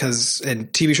because in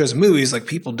TV shows and movies, like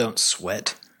people don't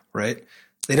sweat, right?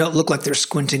 They don't look like they're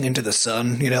squinting into the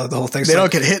sun, the whole thing. They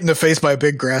don't get hit in the face by a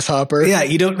big grasshopper. Yeah,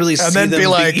 you don't really see them be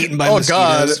like, being eaten by oh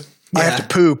mosquitoes. God, I have to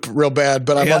poop real bad,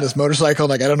 but I'm on this motorcycle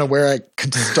and like I don't know where I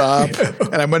can stop,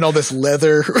 and I'm in all this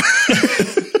leather.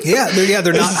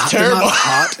 They're not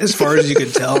hot as far as you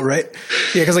can tell, right?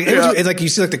 Yeah, because it's like you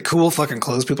see like the cool fucking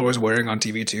clothes people are always wearing on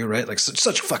TV too, right? Like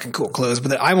such fucking cool clothes.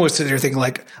 But then I'm always sitting there thinking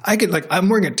like I'm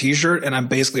wearing a t-shirt and I'm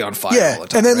basically on fire all the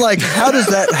time. And then like how does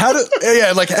that how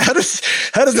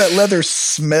does that leather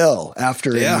smell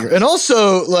after a year? And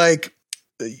also like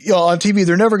on TV,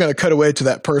 they're never going to cut away to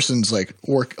that person's like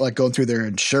work, like going through their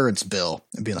insurance bill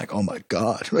and being like, "Oh my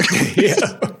God."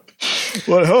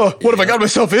 What have I got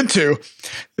myself into?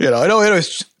 I know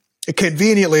it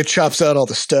conveniently chops out all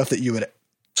the stuff that you would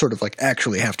sort of like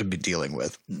actually have to be dealing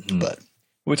with. Mm-hmm. But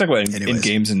we talk about in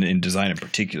games and in design in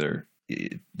particular,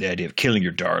 the idea of killing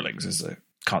your darlings is a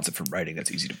concept from writing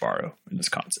that's easy to borrow in this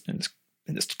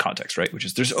context, right? Which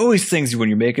is there's always things when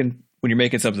you're making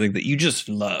something that you just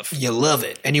love. You love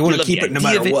it, and you want to keep it no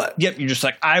matter what. Yep, you're just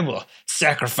like, I will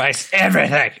sacrifice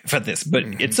everything for this.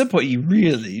 But at some point, you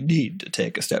really need to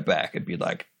take a step back and be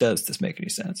like, does this make any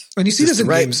sense? And you see this in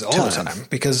games all the time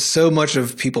because so much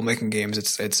of people making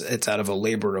games, it's out of a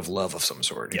labor of love of some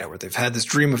sort. Where they've had this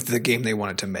dream of the game they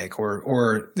wanted to make,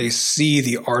 or they see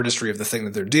the artistry of the thing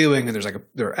that they're doing, and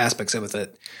there are aspects of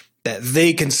it that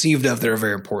they conceived of that are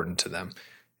very important to them.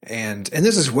 And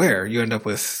this is where you end up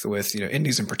with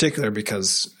indies in particular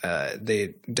because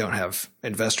they don't have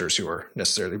investors who are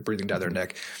necessarily breathing down their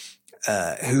neck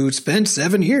who spend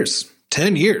 7 years,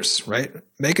 10 years, right,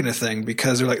 making a thing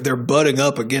because they're butting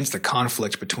up against the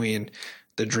conflict between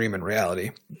the dream and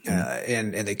reality,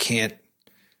 and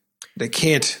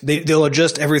they'll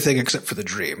adjust everything except for the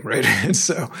dream, right? And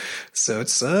so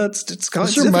it's kind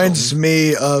of. This reminds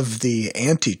me of the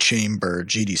Antechamber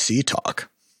GDC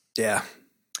talk. Yeah.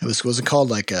 Was it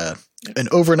called like an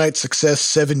overnight success,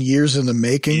 7 years in the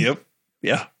making? Yep.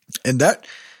 Yeah. And that,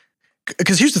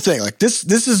 because here's the thing, like this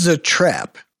is a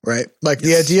trap, right? Like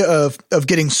the idea of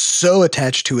getting so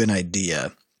attached to an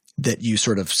idea that you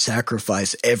sort of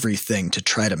sacrifice everything to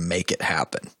try to make it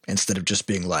happen instead of just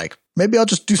being like, maybe I'll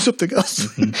just do something else.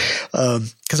 Mm-hmm.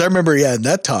 Cause I remember, in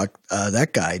that talk,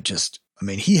 that guy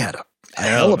he had a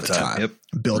hell of a time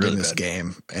building this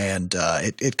game, and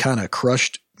it kind of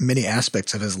crushed many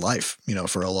aspects of his life,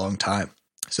 for a long time.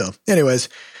 So anyways,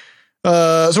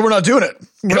 so we're not doing it.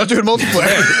 We're not doing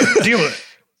multiplayer. Deal with it.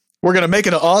 We're going to make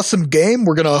it an awesome game.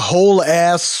 We're going to whole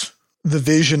ass the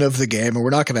vision of the game, and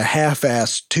we're not going to half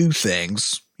ass two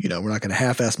things. We're not going to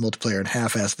half ass multiplayer and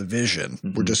half ass the vision.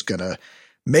 Mm-hmm. We're just going to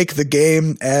make the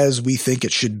game as we think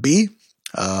it should be.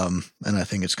 And I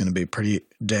think it's going to be pretty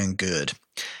dang good.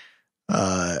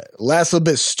 Last little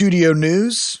bit of studio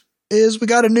news is we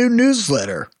got a new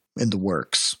newsletter in the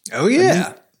works. Oh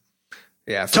yeah.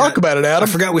 Yeah. Talk about it, Adam. I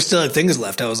forgot we still had things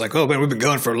left. I was like, oh man, we've been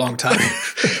going for a long time.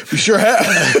 We sure have.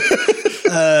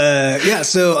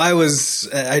 So I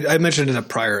mentioned in a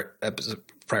prior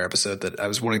episode that I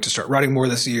was wanting to start writing more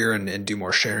this year and do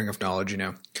more sharing of knowledge,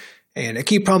 And a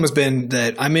key problem has been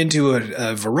that I'm into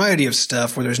a variety of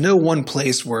stuff where there's no one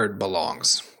place where it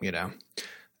belongs,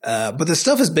 But the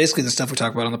stuff is basically the stuff we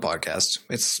talk about on the podcast.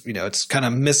 It's, it's kind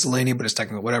of miscellany, but it's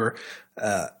technical, whatever.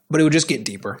 But it would just get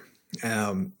deeper.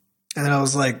 And then I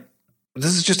was like,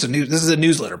 this is a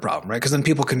newsletter problem, right? Because then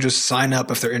people can just sign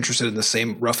up if they're interested in the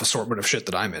same rough assortment of shit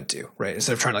that I'm into, right?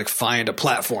 Instead of trying to like find a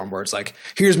platform where it's like,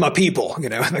 here's my people,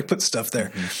 and like put stuff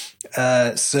there.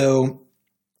 Mm-hmm. So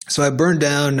I burned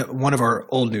down one of our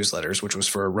old newsletters, which was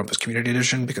for Rumpus Community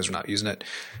Edition because we're not using it.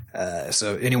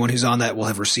 So anyone who's on that will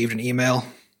have received an email a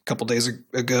couple days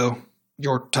ago,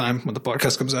 your time when the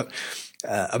podcast comes out,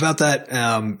 about that,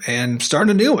 and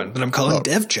starting a new one that I'm calling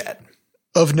Dev Chat.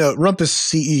 Of note, Rumpus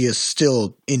CE is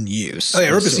still in use. Oh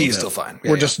yeah, Rumpus CE is still fine.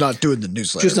 We're just not doing the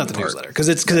newsletter. Just not the newsletter because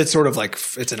it's sort of like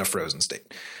it's in a frozen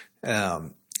state.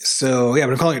 So yeah,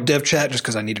 but I'm calling it Dev Chat just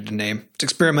because I needed a name. It's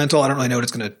experimental. I don't really know what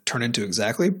it's going to turn into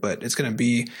exactly, but it's going to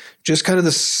be just kind of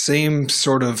the same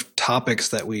sort of topics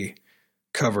that we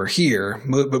cover here,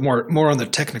 but more on the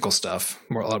technical stuff,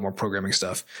 a lot more programming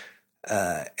stuff,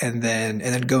 and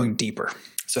then going deeper.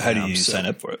 So how do you sign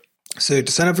up for it? So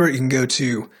to sign up for it, you can go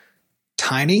to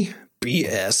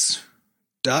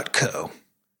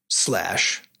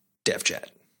tinybs.co/devchat.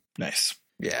 Nice.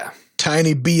 Yeah.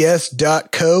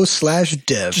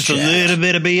 tinybs.co/dev. Just a little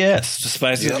bit of BS to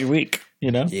spice up your week,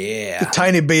 you know? Yeah.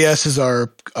 TinyBS is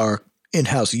our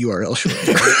in-house URL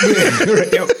shortener.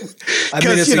 I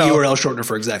mean, it's a URL shortener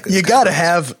for exactly. You gotta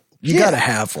have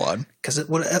one. Because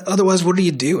otherwise, what are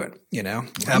you doing? You know.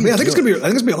 I think it's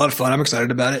gonna be a lot of fun. I'm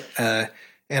excited about it.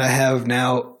 And I have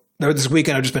now this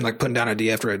weekend I've just been like putting down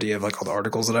idea after idea of like all the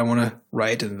articles that I want to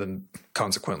write, and then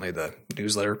consequently the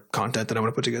newsletter content that I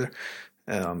want to put together.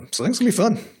 So I think it's gonna be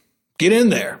fun. Get in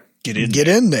there. Get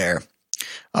in there.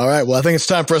 All right. Well, I think it's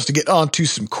time for us to get on to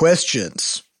some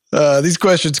questions. These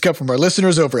questions come from our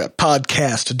listeners over at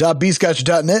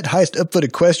podcast.bscotch.net. Highest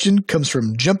upvoted question comes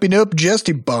from Jumping Up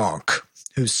Jesty Bonk,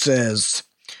 who says,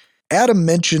 Adam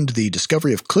mentioned the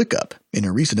discovery of ClickUp in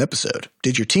a recent episode.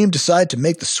 Did your team decide to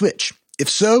make the switch? If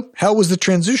so, how was the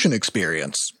transition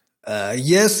experience?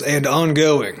 Yes, and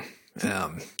ongoing.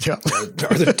 Are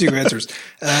the two answers.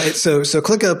 So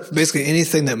ClickUp, basically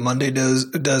anything that Monday does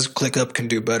ClickUp can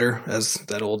do better, as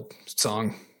that old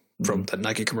song from the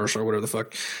Nike commercial or whatever the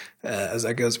fuck, as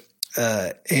that goes.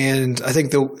 And I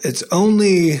think its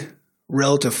only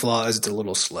relative flaw is it's a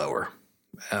little slower.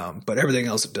 But everything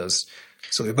else it does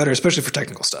slightly better, especially for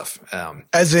technical stuff.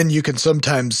 As in you can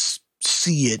sometimes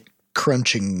see it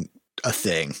crunching a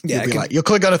thing. Yeah, you'll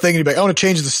click on a thing and you'll be like, I want to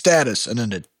change the status. And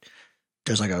then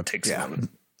there's like a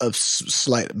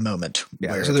slight moment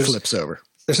where it flips over.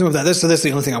 There's some of that. So that's the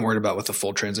only thing I'm worried about with the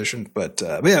full transition. But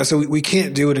yeah, so we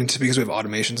can't do it because we have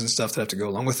automations and stuff that have to go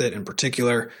along with it. In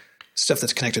particular, stuff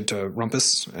that's connected to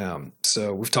Rumpus.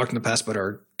 So we've talked in the past about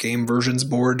our game versions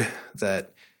board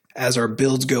that as our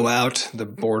builds go out, the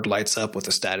board lights up with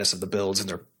the status of the builds and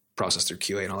they're processed through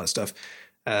QA and all that stuff.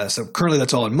 So currently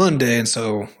that's all on Monday. And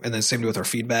then same with our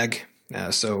feedback.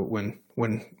 So when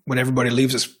everybody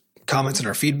leaves us comments in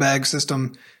our feedback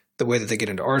system, the way that they get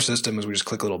into our system is we just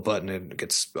click a little button and it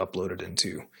gets uploaded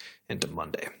into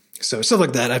Monday. So stuff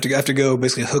like that. I have to go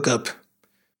basically hook up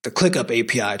the ClickUp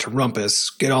API to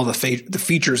Rumpus, get all the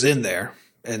features in there,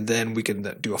 and then we can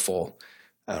do a full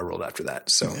roll after that.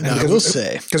 So I will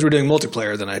say, because we're doing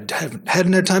multiplayer, then I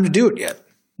hadn't had time to do it yet.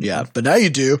 Yeah, but now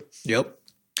you do. Yep.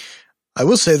 I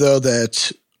will say though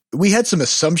that we had some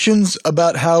assumptions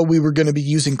about how we were going to be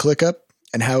using ClickUp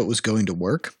and how it was going to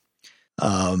work.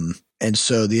 And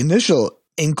so the initial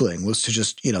inkling was to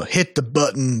just, hit the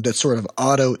button that sort of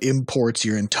auto imports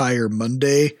your entire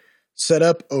Monday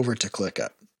setup over to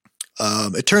ClickUp.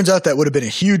 It turns out that would have been a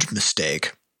huge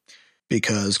mistake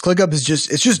because ClickUp is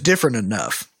just different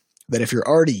enough that if you're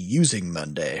already using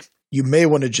Monday, you may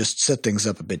want to just set things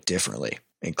up a bit differently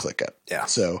in ClickUp. Yeah.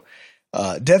 So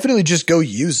definitely just go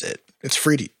use it. It's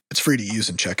free to use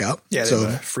and check out. Yeah. So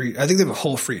I think they have a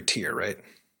whole free tier, right?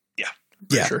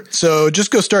 Yeah. Sure. So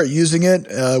just go start using it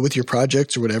with your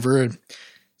projects or whatever and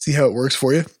see how it works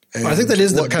for you. Well, I think that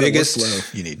is the biggest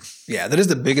workflow you need. Yeah, that is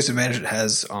the biggest advantage it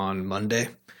has on Monday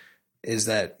is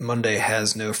that Monday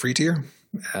has no free tier.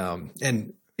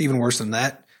 And even worse than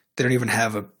that, they don't even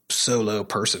have a solo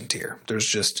person tier. There's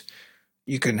just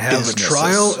you can have a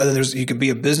trial and then you can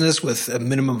be a business with a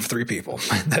minimum of 3 people.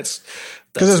 That's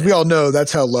because as we all know,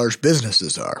 that's how large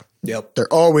businesses are. Yep.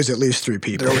 They're always at least 3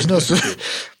 people. There's no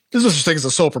such thing as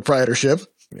a sole proprietorship.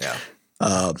 Yeah.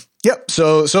 Yep.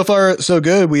 So far, so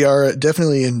good. We are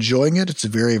definitely enjoying it. It's a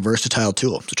very versatile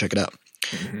tool. So check it out.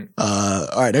 Mm-hmm.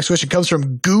 All right. Next question comes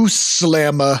from Goose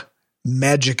Slammer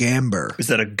Magic Amber. Is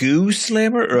that a goo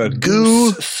slammer or a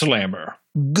goose slammer?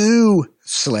 Goo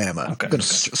Slammer. Okay. I'm going to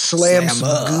slam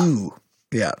some goo.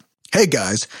 Yeah. Hey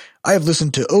guys, I have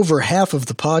listened to over half of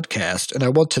the podcast and I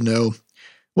want to know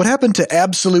what happened to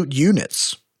Absolute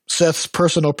Units, Seth's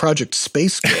personal project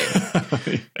space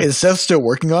game. Is Seth still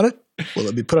working on it? Will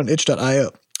it be put on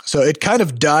itch.io? So it kind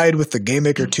of died with the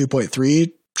GameMaker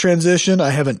 2.3 transition. I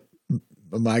haven't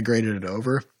migrated it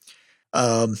over.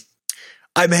 I'm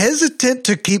hesitant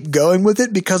to keep going with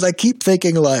it because I keep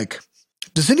thinking like,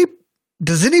 does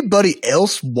anybody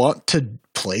else want to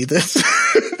play this?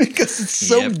 Because it's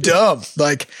so dumb.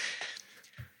 Like,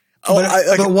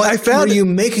 were you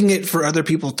making it for other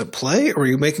people to play, or are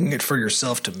you making it for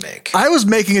yourself to make? I was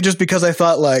making it just because I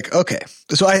thought, like, okay,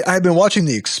 so I've been watching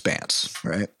The Expanse,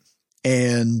 right?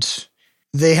 And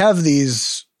they have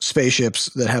these spaceships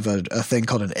that have a thing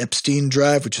called an Epstein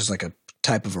drive, which is like a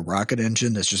type of a rocket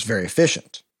engine that's just very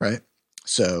efficient, right?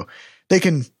 So they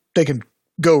can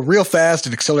go real fast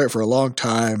and accelerate for a long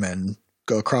time and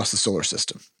go across the solar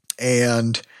system.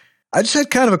 And I just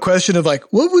had kind of a question of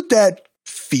like, what would that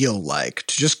feel like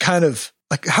to just kind of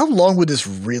like, how long would this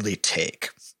really take?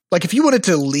 Like if you wanted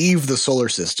to leave the solar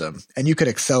system and you could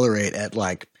accelerate at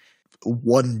like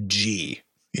 1G,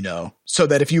 so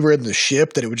that if you were in the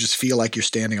ship, that it would just feel like you're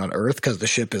standing on Earth because the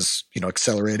ship is,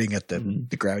 accelerating at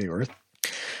the gravity of Earth.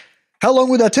 How long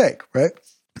would that take, right?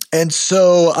 And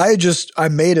so I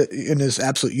made it in this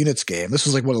Absolute Units game. This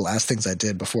was like one of the last things I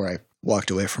did before I walked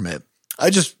away from it. I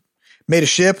just made a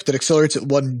ship that accelerates at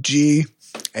 1G,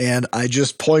 and I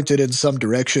just pointed in some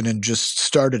direction and just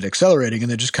started accelerating,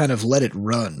 and then just kind of let it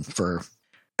run for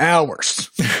hours.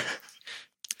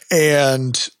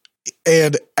 and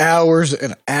hours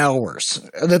and hours.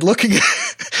 And then looking at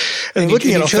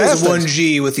you chose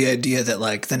 1G with the idea that,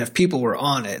 like, then if people were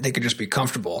on it, they could just be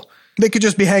comfortable. They could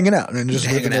just be hanging out and just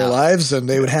living their lives, and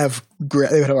they would have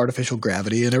artificial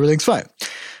gravity, and everything's fine.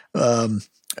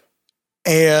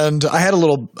 And I have a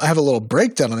little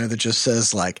breakdown on there that just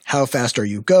says, like, how fast are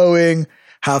you going?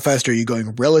 How fast are you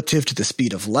going relative to the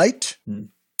speed of light?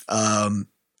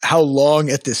 How long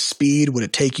at this speed would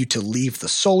it take you to leave the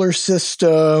solar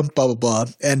system? Blah, blah, blah.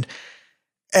 And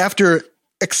after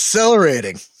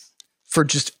accelerating for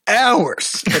just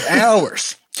hours and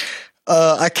hours,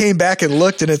 I came back and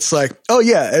looked, and it's like, oh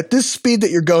yeah, at this speed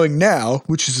that you're going now,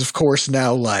 which is of course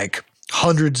now like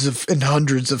hundreds of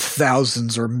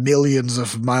thousands or millions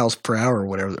of miles per hour,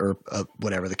 or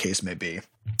whatever the case may be,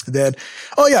 then,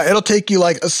 oh yeah, it'll take you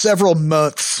like several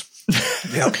months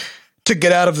to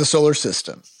get out of the solar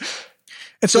system.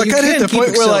 And so I kind of hit the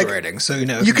point where, like, so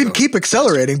you can keep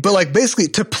accelerating, but like basically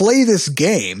to play this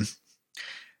game,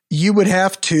 you would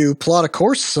have to plot a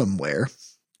course somewhere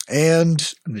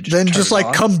and then just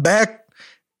like come back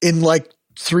in like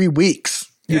 3 weeks.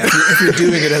 Yeah, if you're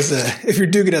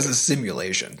doing it as a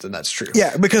simulation, then that's true.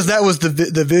 Yeah, because that was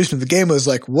the vision of the game, was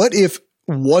like, what if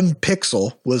 1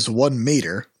 pixel was 1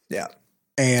 meter? Yeah,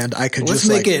 and I could let's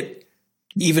make it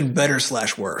even better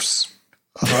 / worse.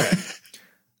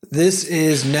 This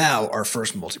is now our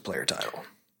first multiplayer title.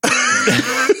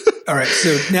 All right,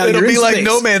 so now it'll be like space.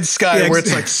 No Man's Sky, where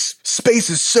it's like space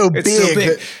is so big. So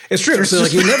big. It's true. So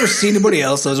like, you'll never see anybody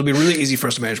else. So it'll be really easy for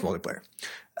us to manage multiplayer.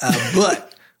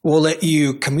 But we'll let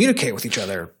you communicate with each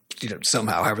other,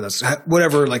 somehow, however that's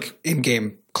whatever, like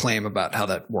in-game claim about how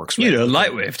that works. Right?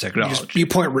 Lightwave technology.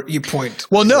 You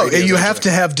point. Well, no, you have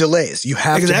to have delays. You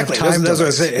have to have time. That's what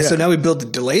I say. Yeah. So now we build the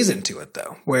delays into it,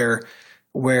 though, where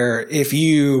if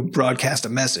you broadcast a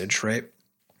message, right,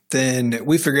 then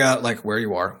we figure out like where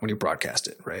you are when you broadcast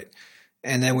it, right?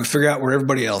 And then we figure out where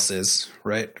everybody else is,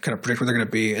 right? Kind of predict where they're going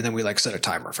to be. And then we like set a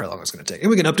timer for how long it's going to take. And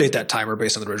we can update that timer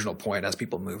based on the original point as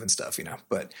people move and stuff,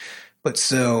 But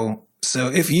so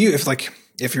if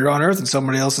you're on Earth and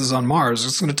somebody else is on Mars,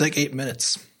 it's going to take 8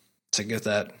 minutes to get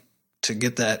that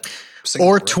signal,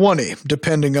 or right? 20,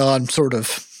 depending on sort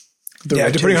of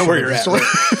depending on where you're at. Right?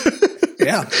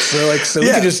 Yeah. So we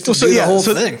can just do the whole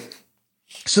thing.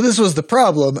 So this was the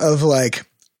problem of like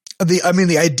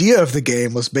the idea of the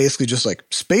game was basically just like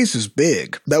space is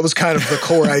big. That was kind of the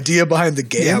core idea behind the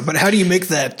game. Yeah, but how do you make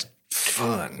that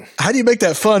fun? How do you make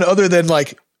that fun other than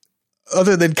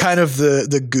kind of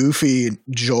the goofy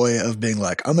joy of being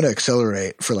like, I'm going to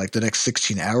accelerate for like the next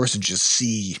 16 hours and just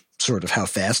see sort of how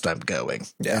fast I'm going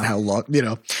and how long,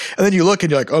 and then you look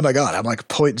and you're like, oh my God, I'm like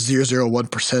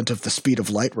 0.001% of the speed of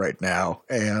light right now.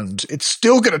 And it's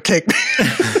still going to take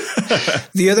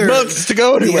me months to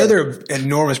go anywhere. The other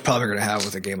enormous problem you're going to have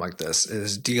with a game like this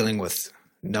is dealing with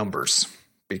numbers,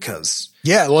 because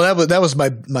that was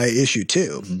my issue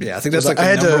too. Yeah, I think that's like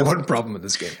the number one problem with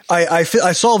this game. I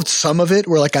solved some of it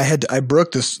where like I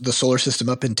broke the solar system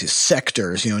up into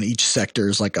sectors, and each sector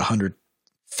is like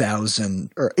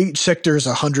 100,000, or each sector is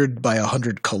 100 by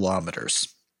 100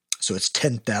 kilometers. So it's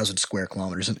 10,000 square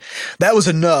kilometers. And that was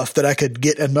enough that I could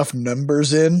get enough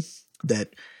numbers in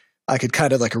that I could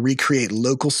kind of like recreate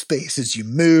local space as you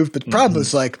move. But the problem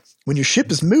is like when your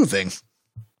ship is moving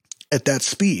at that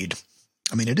speed,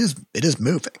 I mean, it is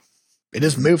moving. It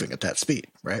is moving at that speed,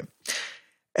 right?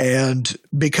 And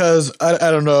because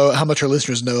I don't know how much our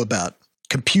listeners know about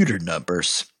computer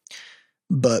numbers,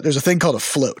 but there's a thing called a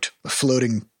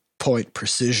floating point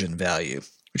precision value,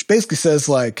 which basically says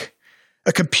like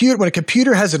when a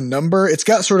computer has a number, it's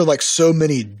got sort of like so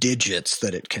many digits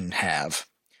that it can have.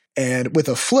 And with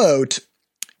a float,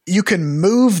 you can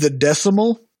move the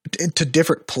decimal into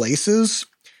different places,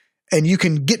 and you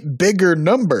can get bigger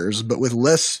numbers, but with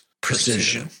less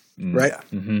precision, right?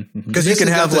 Because you can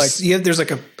have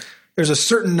there's a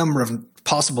certain number of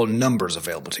possible numbers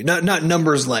available to you. Not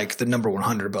numbers like the number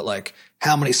 100, but like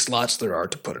how many slots there are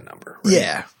to put a number. Right?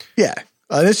 Yeah. Yeah.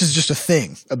 This is just a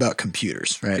thing about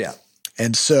computers, right? Yeah.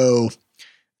 And so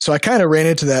I kind of ran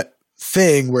into that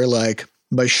thing where like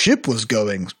my ship was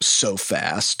going so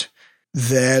fast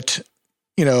that,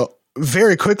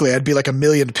 very quickly I'd be like 1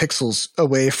 million pixels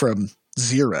away from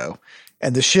zero.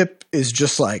 and the ship is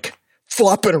just like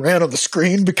flopping around on the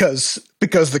screen because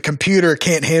the computer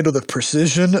can't handle the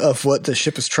precision of what the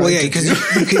ship is trying to do.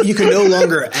 Because you can no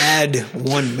longer add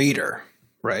 1 meter,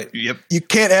 right? Yep. You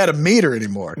can't add a meter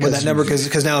anymore. Well, that number,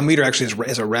 because now a meter actually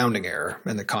is a rounding error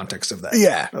in the context of that.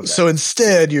 Yeah. So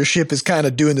instead, your ship is kind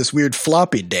of doing this weird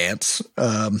floppy dance.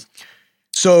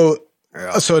 So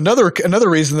another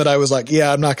reason that I was like,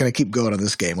 yeah, I'm not going to keep going on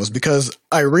this game was because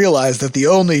I realized that the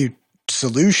only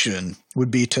solution would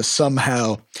be to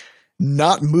somehow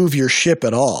not move your ship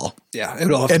at all. Yeah, it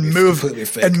would all have to be completely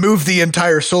fake. And move the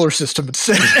entire solar system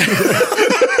instead.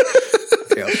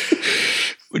 Yeah.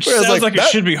 Which sounds like it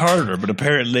should be harder, but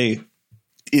apparently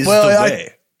is the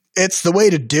way. It's the way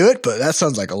to do it, but that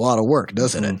sounds like a lot of work,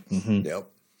 doesn't it? Mm-hmm.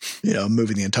 Yep.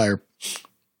 Moving the entire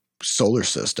solar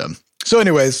system. So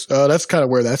anyways, that's kind of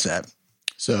where that's at.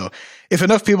 So if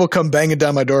enough people come banging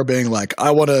down my door being like, I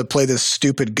want to play this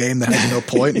stupid game that has no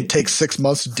point and takes 6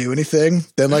 months to do anything,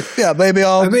 then like, yeah, maybe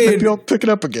I'll pick it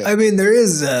up again. I mean, there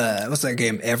is, what's that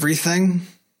game? Everything,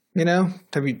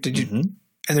 did you,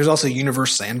 and there's also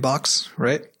Universe Sandbox,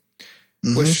 right?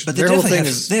 Mm-hmm. But their whole thing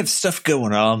is they have stuff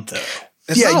going on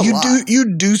though.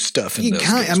 You do stuff in those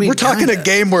games. We're talking a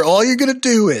game where all you're going to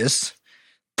do is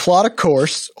plot a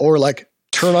course or like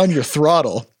turn on your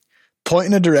throttle, point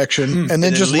in a direction, and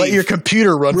then just let your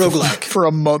computer run for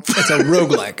a month. It's a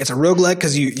roguelike. It's a roguelike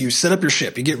because you set up your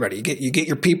ship. You get ready. You get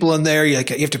your people in there. You have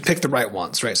to pick the right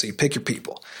ones, right? So you pick your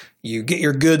people. You get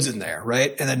your goods in there,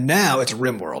 right? And then now it's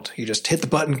RimWorld. You just hit the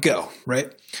button, go,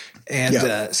 right? And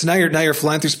so now you're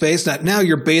flying through space. Now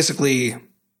you're basically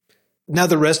now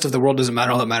the rest of the world doesn't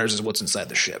matter. All that matters is what's inside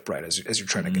the ship, right? As you're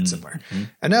trying to get somewhere.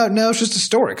 And now it's just a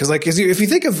story because like if you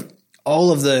think of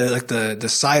all of the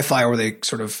sci-fi where they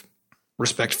sort of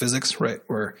respect physics, right?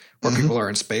 Where people are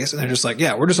in space and they're just like,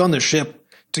 yeah, we're just on this ship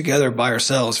together by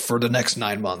ourselves for the next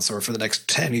 9 months or for the next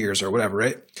 10 years or whatever,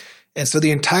 right? And so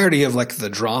the entirety of like the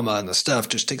drama and the stuff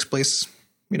just takes place,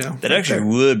 That actually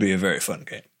would be a very fun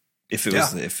game. If it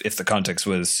was, if the context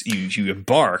was you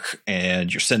embark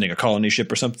and you're sending a colony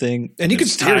ship or something, and you can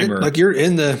steer it, like you're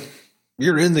in the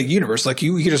universe, like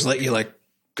you can just let you like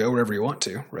go wherever you want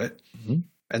to, right? Mm-hmm.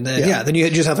 And then then you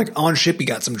just have like on ship, you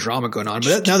got some drama going on.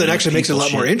 But now that actually makes it a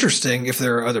lot more interesting if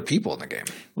there are other people in the game.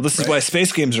 Well, this is why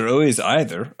space games are always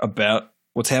either about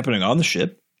what's happening on the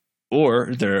ship,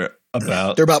 or they're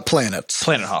about planets,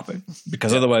 planet hopping.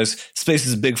 Because otherwise, space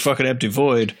is a big fucking empty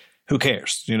void. Who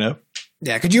cares?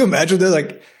 Yeah. Could you imagine they're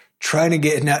like trying to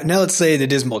get now? Let's say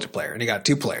it is multiplayer, and you got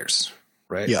 2 players,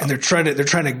 right? Yeah. And they're trying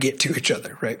to get to each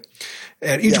other, right?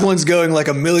 And each one's going like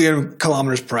 1,000,000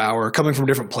 kilometers per hour, coming from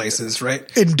different places, right?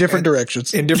 In different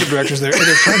directions. There, and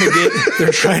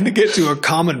they're trying to get to a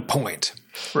common point,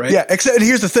 right? Yeah. Except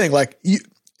here's the thing, like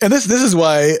this is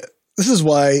why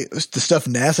the stuff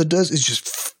NASA does is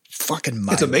just fucking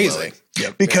mind-blowing. It's amazing.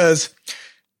 Yep.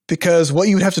 Because what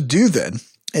you would have to do then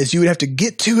is you would have to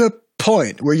get to a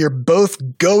point where you're both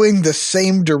going the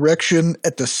same direction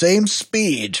at the same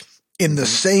speed in the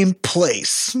same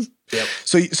place. Yep.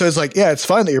 So it's like, yeah, it's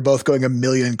fine that you're both going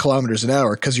 1,000,000 kilometers an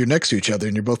hour because you're next to each other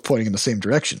and you're both pointing in the same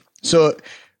direction. So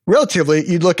relatively,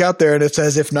 you'd look out there and it's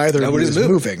as if neither of you is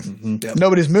moving. Mm-hmm. Yep.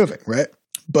 Nobody's moving, right?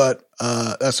 But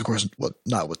that's, of course,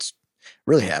 not what's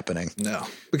really happening. No.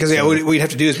 Because, what you'd have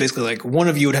to do is basically like one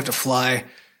of you would have to fly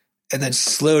and then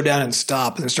slow down and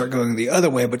stop and then start going the other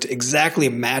way, but to exactly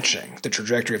matching the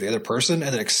trajectory of the other person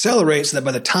and then accelerate so that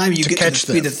by the time you get to the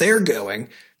speed that they're going,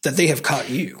 that they have caught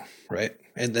you, right?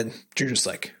 And then you're just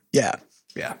like, yeah.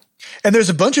 And there's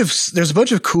a bunch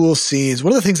of cool scenes.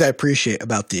 One of the things I appreciate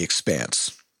about The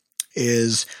Expanse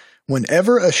is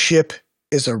whenever a ship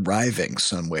is arriving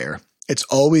somewhere, it's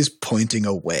always pointing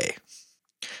away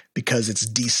because it's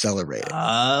decelerating,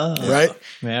 right?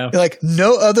 Yeah. Like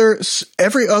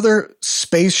every other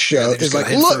space show is like,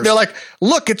 look, they're like,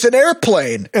 look, it's an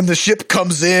airplane, and the ship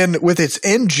comes in with its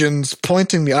engines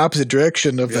pointing the opposite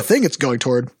direction of the thing it's going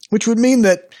toward, which would mean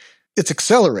that it's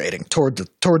accelerating toward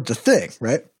the thing,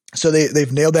 right? So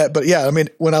they've nailed that. But yeah, I mean,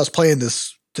 when I was playing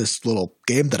this little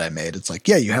game that I made, it's like,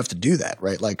 yeah, you have to do that,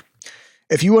 right? Like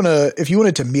if you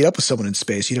wanted to meet up with someone in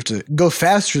space, you'd have to go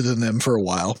faster than them for a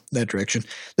while in that direction,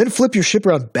 then flip your ship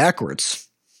around backwards,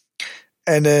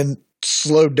 and then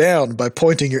slow down by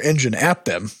pointing your engine at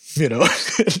them,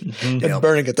 and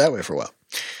burning it that way for a while.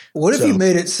 What if you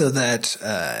made it so that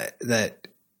that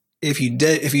if you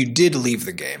did leave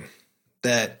the game,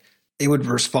 that it would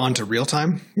respond to real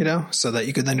time, so that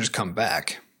you could then just come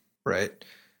back, right?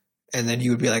 And then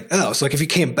you would be like, oh, so like if you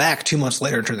came back 2 months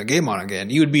later and turned the game on again,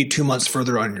 you would be 2 months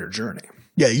further on your journey.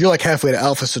 Yeah, you're like halfway to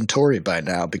Alpha Centauri by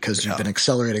now because you've been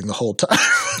accelerating the whole time.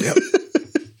 Yep.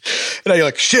 now you're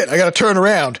like, shit, I got to turn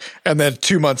around. And then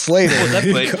 2 months later. Well, at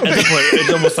that point,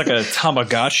 it's almost like a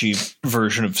Tamagotchi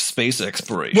version of space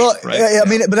exploration. Well, right? I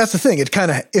mean, but that's the thing. It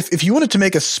kind of, if you wanted to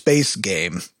make a space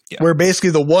game where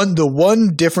basically the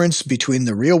one difference between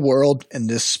the real world and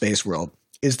this space world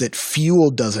is that fuel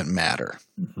doesn't matter.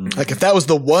 Mm-hmm. Like if that was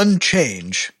the one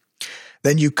change,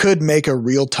 then you could make a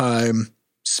real-time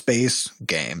space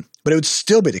game, but it would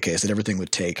still be the case that everything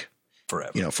would take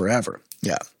forever.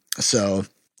 Yeah. So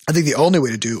I think the only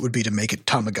way to do it would be to make it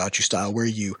Tamagotchi style, where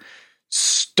you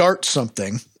start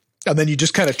something and then you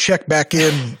just kind of check back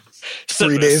in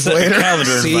 3 days later. A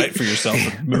calendar invite for yourself.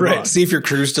 Right. On. See if your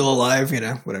crew's still alive,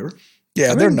 whatever.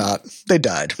 Yeah, they're not. They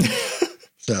died.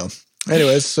 So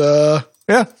anyways, So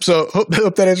hope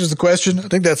that answers the question. I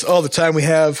think that's all the time we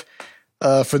have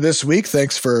for this week.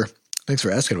 Thanks for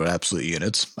asking about Absolute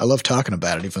Units. I love talking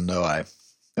about it, even though I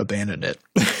abandoned it.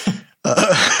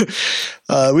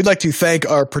 We'd like to thank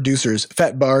our producers,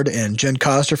 Fat Bard and Jen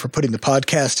Coster, for putting the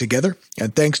podcast together.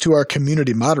 And thanks to our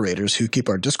community moderators who keep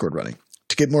our Discord running.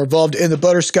 To get more involved in the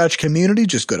Butterscotch community,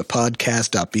 just go to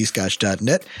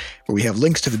podcast.bscotch.net, where we have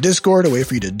links to the Discord, a way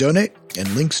for you to donate, and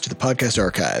links to the podcast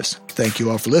archives. Thank you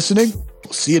all for listening.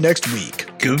 We'll see you next week.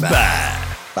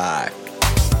 Goodbye. Bye.